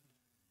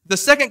 If the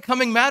second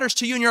coming matters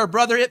to you and you're a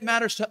brother, it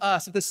matters to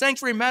us. If the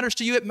sanctuary matters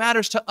to you, it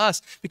matters to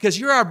us because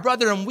you're our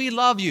brother and we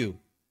love you.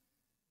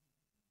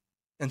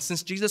 And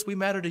since Jesus, we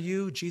matter to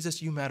you,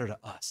 Jesus, you matter to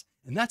us.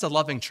 And that's a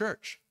loving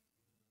church.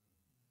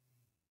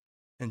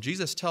 And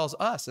Jesus tells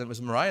us, and it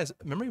was Mariah's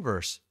memory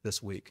verse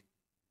this week.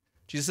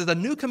 Jesus says, a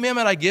new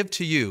commandment I give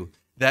to you,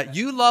 that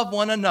you love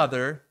one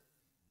another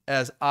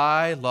as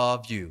I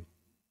love you.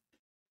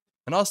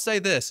 And I'll say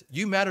this,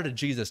 you matter to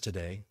Jesus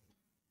today.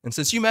 And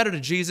since you matter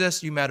to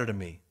Jesus, you matter to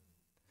me.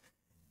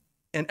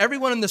 And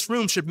everyone in this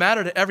room should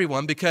matter to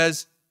everyone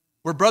because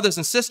we're brothers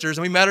and sisters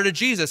and we matter to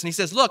Jesus. And he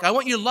says, look, I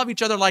want you to love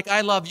each other like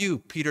I love you,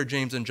 Peter,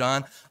 James, and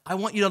John. I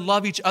want you to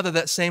love each other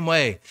that same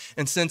way.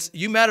 And since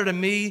you matter to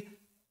me,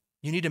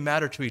 you need to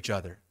matter to each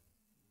other.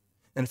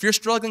 And if you're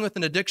struggling with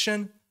an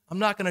addiction, I'm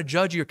not going to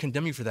judge you or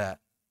condemn you for that.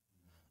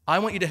 I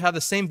want you to have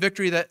the same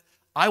victory that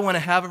I want to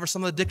have over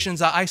some of the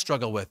addictions that I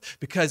struggle with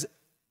because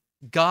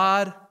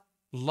God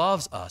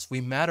loves us.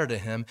 We matter to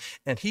him,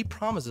 and he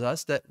promises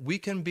us that we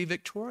can be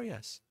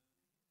victorious.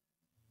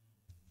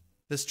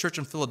 This church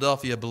in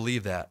Philadelphia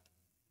believed that.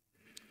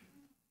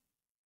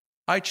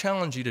 I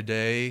challenge you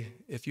today,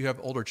 if you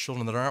have older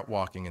children that aren't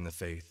walking in the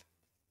faith,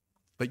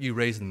 but you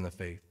raise them in the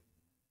faith,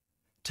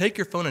 take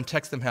your phone and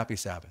text them Happy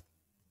Sabbath.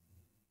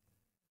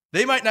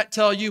 They might not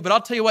tell you, but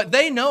I'll tell you what,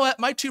 they know it.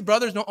 My two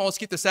brothers don't always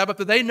keep the Sabbath,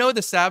 but they know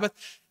the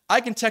Sabbath. I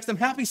can text them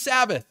Happy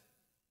Sabbath.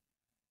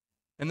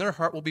 And their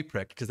heart will be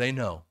pricked because they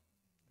know.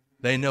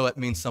 They know it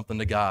means something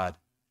to God,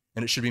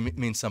 and it should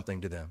mean something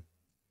to them.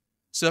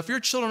 So if your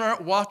children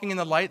aren't walking in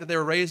the light that they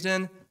were raised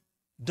in,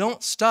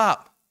 don't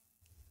stop.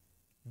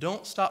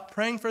 Don't stop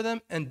praying for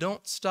them, and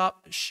don't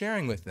stop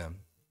sharing with them.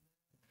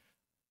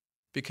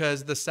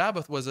 Because the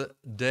Sabbath was a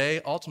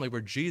day ultimately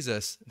where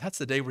Jesus, that's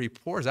the day where he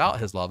pours out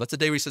his love. That's the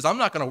day where he says, I'm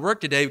not going to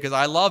work today because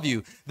I love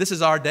you. This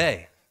is our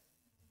day.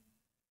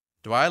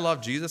 Do I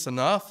love Jesus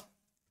enough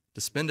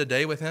to spend a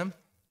day with him?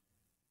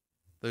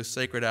 Those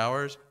sacred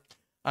hours?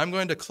 I'm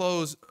going to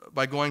close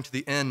by going to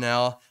the end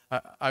now.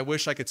 I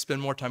wish I could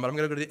spend more time, but I'm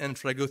going to go to the end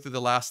before I go through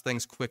the last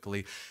things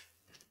quickly.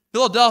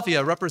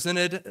 Philadelphia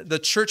represented the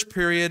church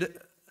period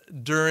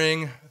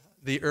during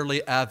the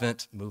early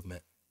Advent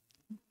movement.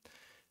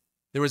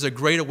 There was a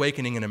great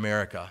awakening in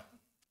America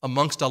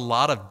amongst a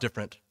lot of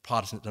different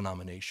Protestant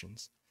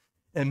denominations.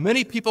 And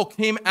many people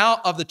came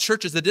out of the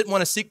churches that didn't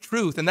want to seek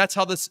truth. And that's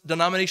how this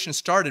denomination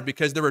started,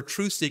 because there were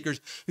truth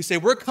seekers who say,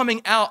 we're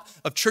coming out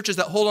of churches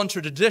that hold on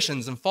to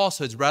traditions and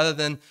falsehoods rather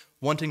than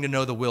wanting to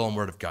know the will and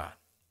word of God.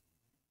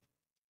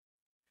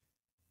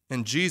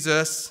 And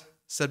Jesus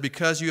said,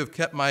 because you have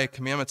kept my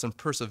commandments and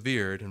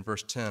persevered, in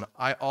verse 10,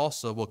 I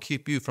also will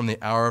keep you from the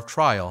hour of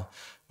trial,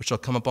 which shall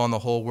come upon the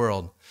whole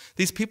world.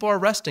 These people are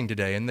resting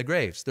today in the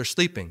graves. They're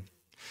sleeping.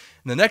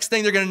 And the next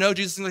thing they're going to know,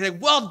 Jesus is going to say,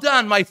 well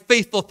done, my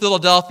faithful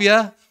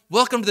Philadelphia.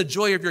 Welcome to the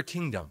joy of your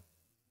kingdom.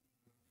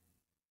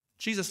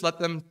 Jesus let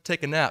them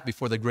take a nap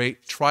before the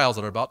great trials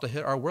that are about to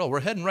hit our world. We're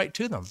heading right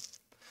to them.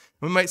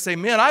 We might say,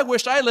 man, I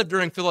wished I lived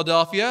during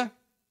Philadelphia.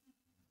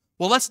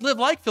 Well, let's live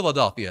like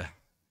Philadelphia.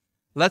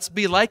 Let's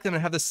be like them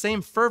and have the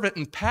same fervent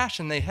and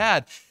passion they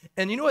had.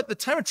 And you know what? The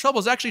time of trouble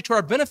is actually to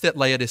our benefit,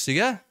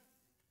 Laodicea.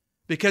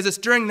 Because it's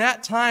during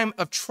that time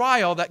of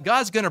trial that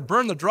God's going to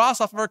burn the dross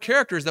off of our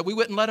characters that we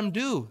wouldn't let him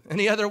do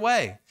any other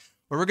way.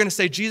 Where we're going to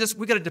say, Jesus,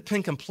 we got to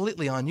depend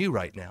completely on you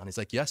right now. And he's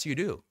like, yes, you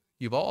do.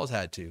 You've always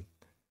had to.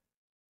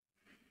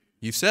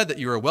 You've said that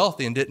you were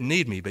wealthy and didn't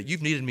need me, but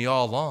you've needed me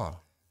all along.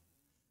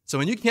 So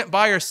when you can't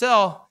buy or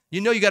sell,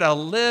 you know you got to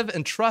live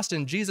and trust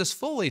in Jesus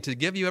fully to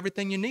give you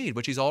everything you need,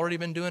 which he's already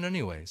been doing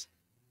anyways.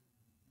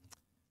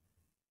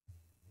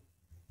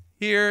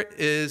 Here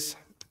is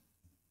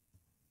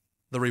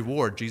the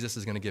reward Jesus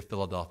is going to give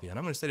Philadelphia. And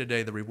I'm going to say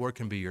today, the reward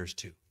can be yours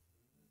too.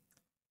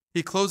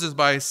 He closes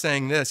by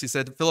saying this. He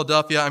said,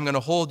 Philadelphia, I'm going to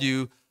hold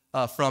you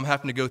from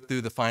having to go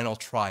through the final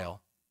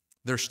trial.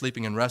 They're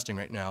sleeping and resting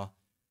right now.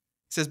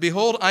 He says,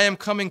 behold, I am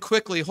coming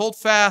quickly. Hold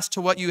fast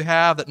to what you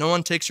have, that no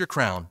one takes your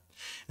crown.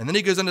 And then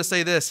he goes on to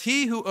say this,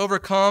 he who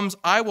overcomes,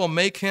 I will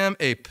make him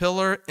a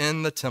pillar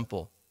in the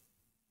temple.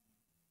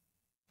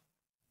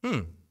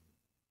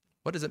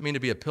 What does it mean to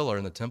be a pillar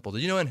in the temple? Do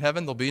you know in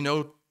heaven there'll be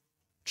no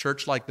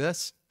church like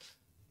this?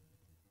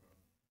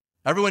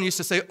 Everyone used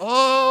to say,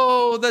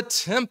 oh, the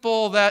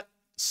temple that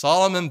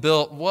Solomon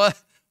built.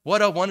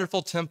 What a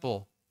wonderful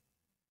temple.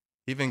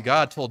 Even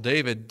God told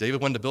David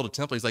wanted to build a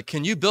temple. He's like,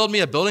 can you build me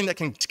a building that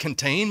can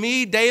contain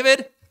me,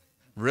 David?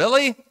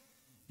 Really?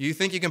 You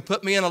think you can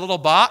put me in a little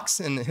box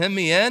and hem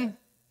me in? And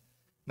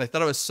they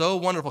thought it was so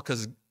wonderful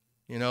because,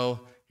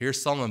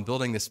 here's Solomon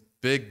building this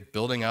big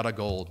building out of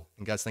gold.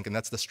 And God's thinking,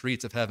 that's the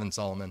streets of heaven,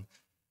 Solomon.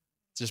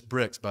 It's just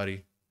bricks,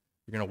 buddy.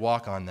 You're going to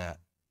walk on that.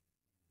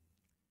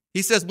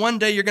 He says one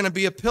day you're going to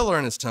be a pillar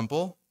in his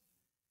temple.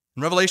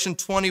 In Revelation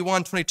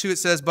 21:22, it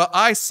says, but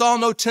I saw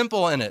no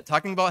temple in it,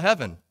 talking about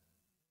heaven.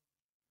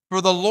 For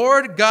the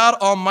Lord God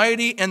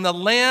Almighty and the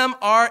Lamb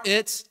are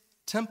its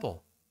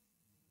temple.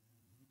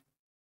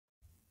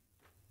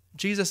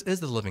 Jesus is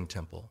the living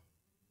temple.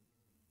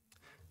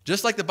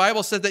 Just like the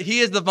Bible said that he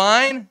is the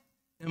vine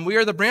and we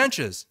are the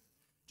branches.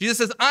 Jesus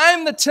says,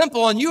 I'm the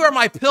temple and you are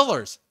my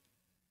pillars.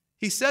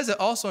 He says it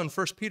also in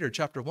 1 Peter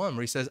chapter 1,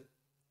 where he says,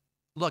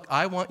 look,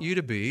 I want you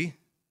to be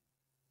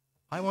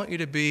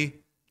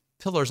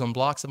pillars and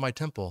blocks of my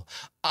temple.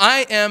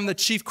 I am the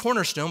chief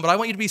cornerstone, but I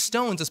want you to be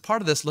stones as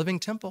part of this living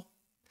temple.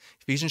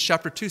 Ephesians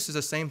chapter 2 says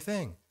the same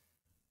thing.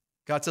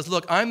 God says,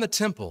 look, I'm the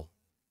temple,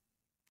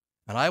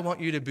 and I want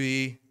you to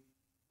be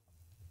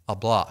a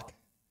block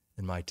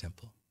in my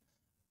temple,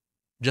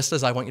 just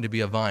as I want you to be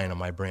a vine on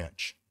my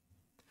branch.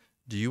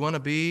 Do you want to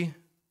be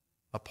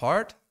a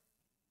pillar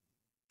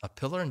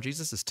in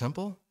Jesus'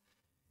 temple?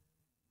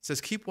 He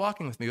says, keep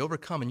walking with me,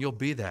 overcome, and you'll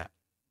be that.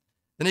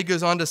 Then he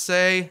goes on to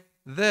say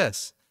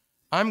this,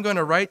 I'm going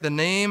to write the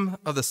name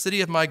of the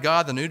city of my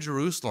God, the New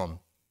Jerusalem.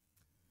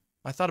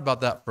 I thought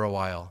about that for a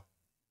while.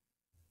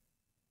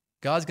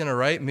 God's going to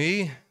write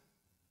me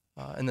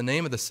in the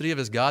name of the city of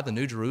his God, the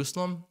New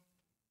Jerusalem.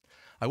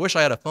 I wish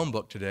I had a phone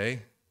book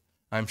today.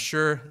 I'm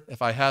sure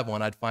if I have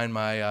one, I'd find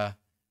my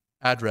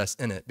address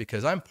in it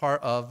because I'm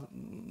part of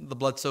the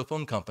Bledsoe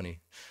Phone Company.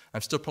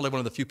 I'm still probably one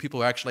of the few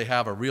people who actually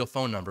have a real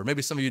phone number.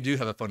 Maybe some of you do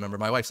have a phone number.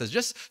 My wife says,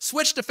 just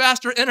switch to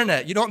faster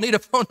internet. You don't need a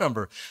phone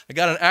number. I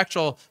got an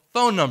actual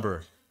phone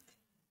number.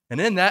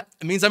 And in that,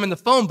 it means I'm in the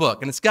phone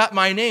book, and it's got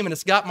my name, and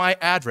it's got my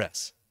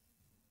address.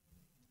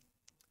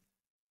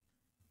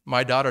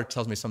 My daughter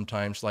tells me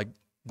sometimes, like,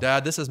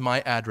 Dad, this is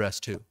my address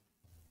too.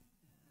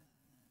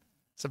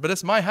 I said, but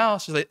it's my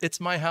house. She's like, it's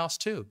my house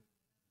too.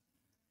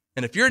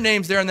 And if your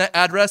name's there in that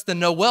address, then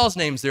Noel's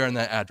name's there in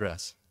that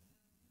address.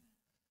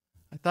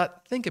 I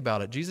thought, think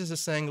about it. Jesus is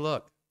saying,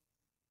 look,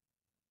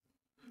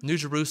 New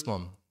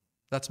Jerusalem,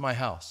 that's my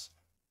house.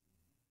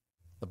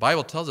 The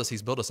Bible tells us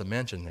he's built us a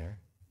mansion there.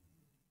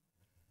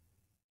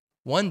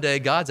 One day,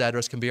 God's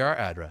address can be our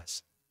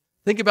address.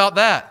 Think about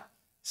that.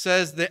 It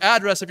says the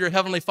address of your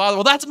heavenly Father.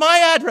 Well, that's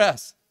my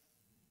address.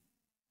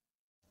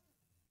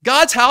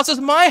 God's house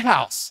is my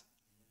house.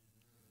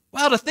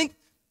 Wow, to think,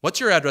 what's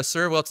your address,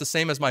 sir? Well, it's the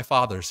same as my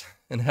Father's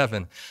in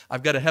heaven.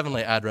 I've got a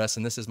heavenly address,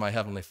 and this is my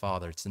heavenly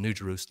Father. It's the New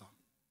Jerusalem.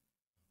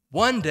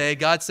 One day,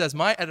 God says,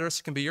 my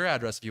address can be your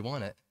address if you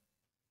want it.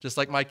 Just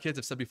like my kids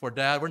have said before,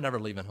 Dad, we're never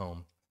leaving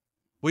home.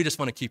 We just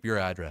want to keep your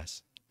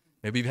address.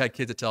 Maybe you've had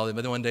kids that tell them,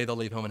 but then one day they'll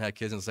leave home and have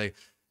kids and say,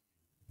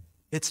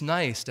 it's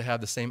nice to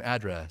have the same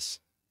address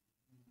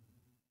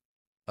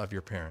of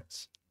your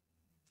parents.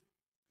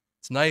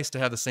 It's nice to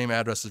have the same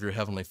address as your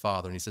heavenly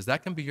Father. And he says,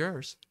 that can be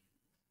yours.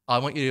 I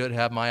want you to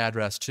have my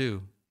address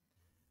too.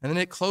 And then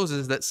it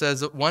closes that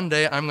says, one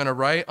day I'm going to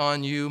write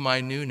on you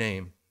my new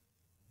name.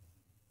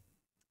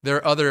 There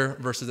are other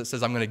verses that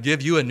says, I'm going to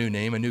give you a new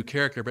name, a new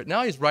character. But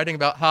now he's writing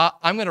about how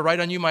I'm going to write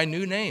on you my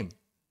new name.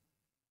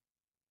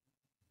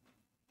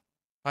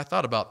 I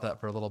thought about that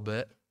for a little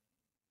bit.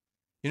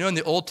 You know, in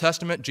the Old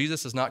Testament,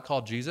 Jesus is not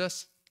called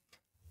Jesus.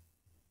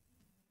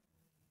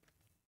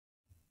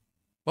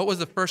 What was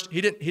the first? He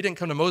didn't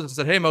come to Moses and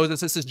said, hey, Moses,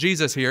 this is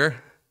Jesus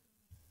here.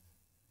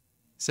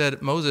 He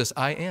said, Moses,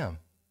 I am.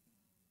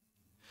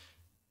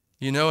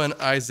 You know, in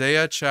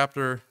Isaiah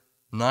chapter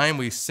 9,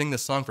 we sing the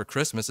song for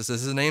Christmas. It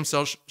says, his name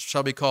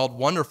shall be called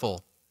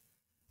Wonderful,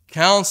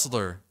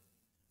 Counselor,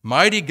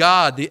 Mighty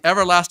God, the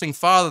Everlasting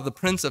Father, the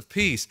Prince of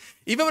Peace.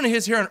 Even when he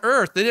was here on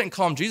earth, they didn't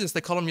call him Jesus,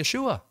 they called him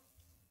Yeshua.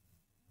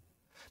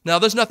 Now,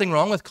 there's nothing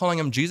wrong with calling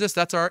him Jesus.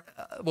 That's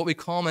what we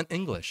call him in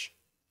English.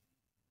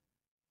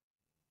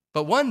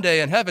 But one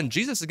day in heaven,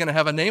 Jesus is going to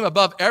have a name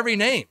above every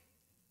name.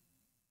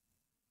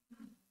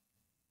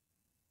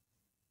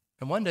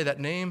 And one day that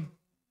name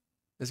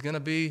is going to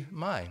be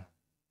mine.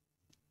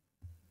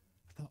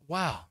 I thought,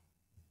 wow.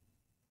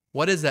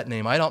 What is that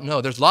name? I don't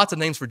know. There's lots of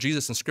names for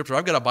Jesus in Scripture.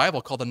 I've got a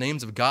Bible called the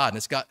Names of God, and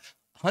it's got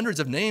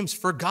hundreds of names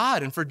for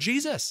God and for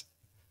Jesus.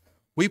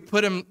 We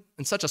put him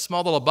in such a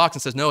small little box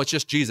and says, no, it's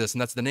just Jesus,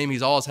 and that's the name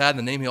he's always had and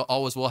the name he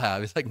always will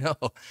have. He's like, no,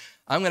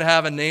 I'm going to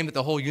have a name that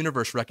the whole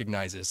universe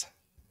recognizes.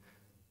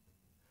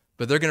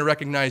 But they're going to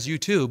recognize you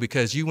too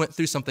because you went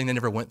through something they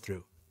never went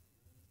through.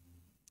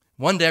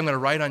 One day I'm going to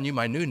write on you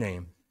my new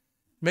name.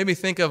 Made me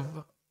think of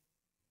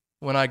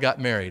when I got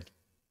married.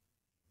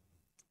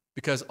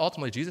 Because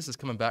ultimately, Jesus is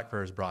coming back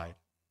for his bride.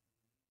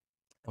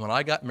 And when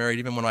I got married,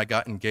 even when I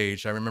got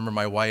engaged, I remember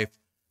my wife,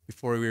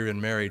 before we were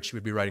even married, she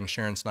would be writing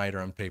Sharon Snider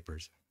on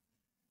papers.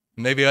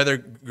 Maybe other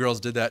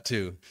girls did that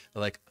too.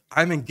 They're like,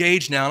 I'm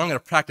engaged now, and I'm going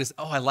to practice.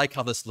 Oh, I like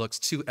how this looks.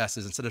 2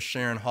 S's. Instead of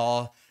Sharon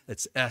Hall,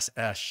 it's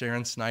SS,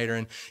 Sharon Snider.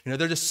 And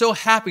they're just so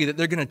happy that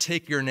they're going to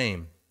take your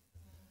name,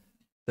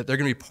 that they're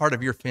going to be part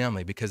of your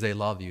family because they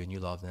love you and you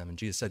love them. And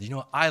Jesus said,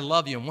 I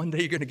love you, and one day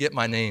you're going to get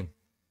my name.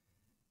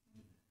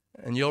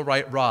 And you'll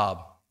write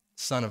Rob,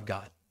 Son of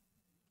God.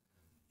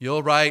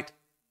 You'll write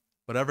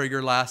whatever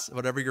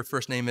your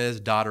first name is,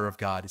 Daughter of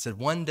God. He said,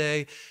 one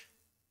day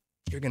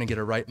you're going to get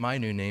to write my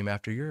new name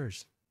after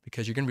yours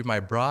because you're going to be my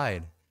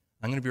bride.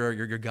 I'm going to be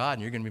your God,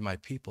 and you're going to be my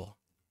people.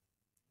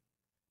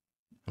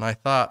 And I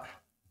thought,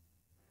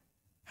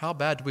 how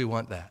bad do we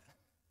want that?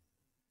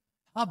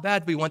 How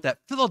bad do we want that?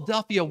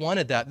 Philadelphia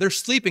wanted that. They're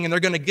sleeping, and they're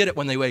going to get it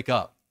when they wake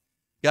up.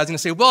 God's going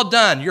to say, well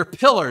done, you're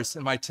pillars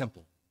in my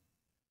temple.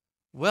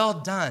 Well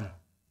done.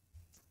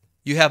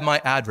 You have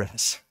my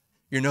address.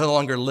 You're no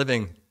longer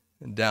living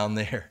down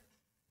there.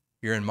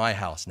 You're in my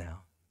house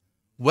now.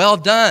 Well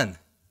done.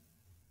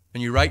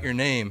 When you write your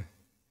name,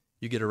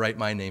 you get to write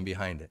my name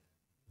behind it.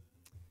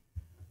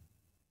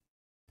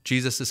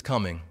 Jesus is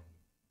coming.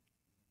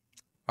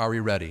 Are we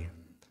ready?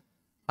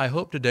 I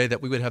hope today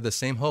that we would have the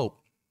same hope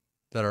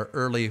that our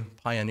early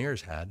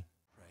pioneers had.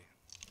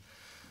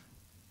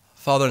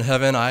 Father in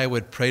heaven, I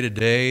would pray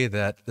today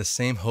that the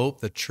same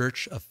hope the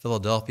Church of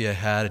Philadelphia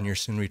had in your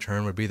soon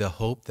return would be the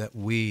hope that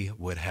we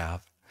would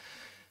have.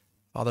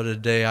 Father,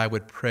 today I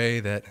would pray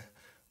that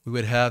we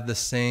would have the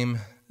same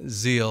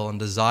zeal and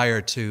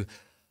desire to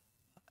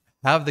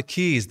have the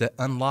keys that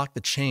unlock the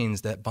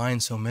chains that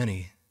bind so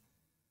many,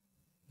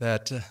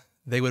 that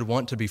they would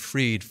want to be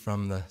freed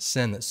from the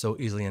sin that's so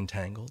easily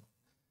entangled.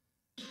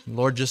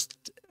 Lord,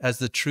 just as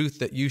the truth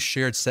that you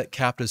shared set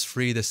captives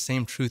free, the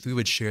same truth we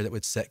would share that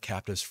would set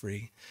captives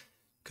free.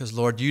 Because,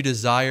 Lord, you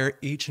desire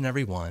each and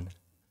every one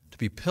to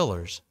be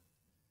pillars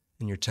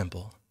in your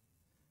temple.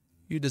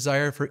 You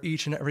desire for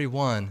each and every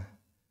one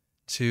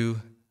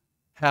to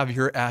have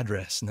your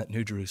address in that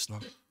New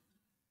Jerusalem.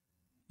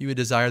 You would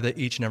desire that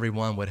each and every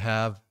one would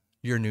have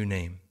your new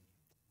name.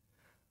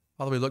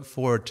 Father, we look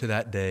forward to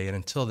that day. And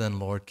until then,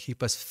 Lord,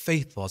 keep us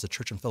faithful as a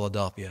church in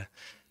Philadelphia.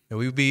 May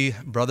we be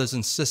brothers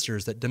and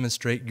sisters that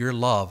demonstrate your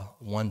love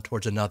one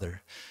towards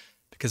another.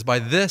 Because by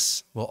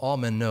this will all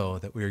men know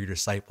that we are your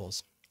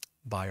disciples,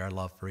 by our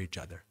love for each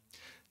other.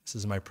 This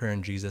is my prayer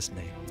in Jesus'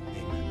 name.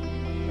 Amen.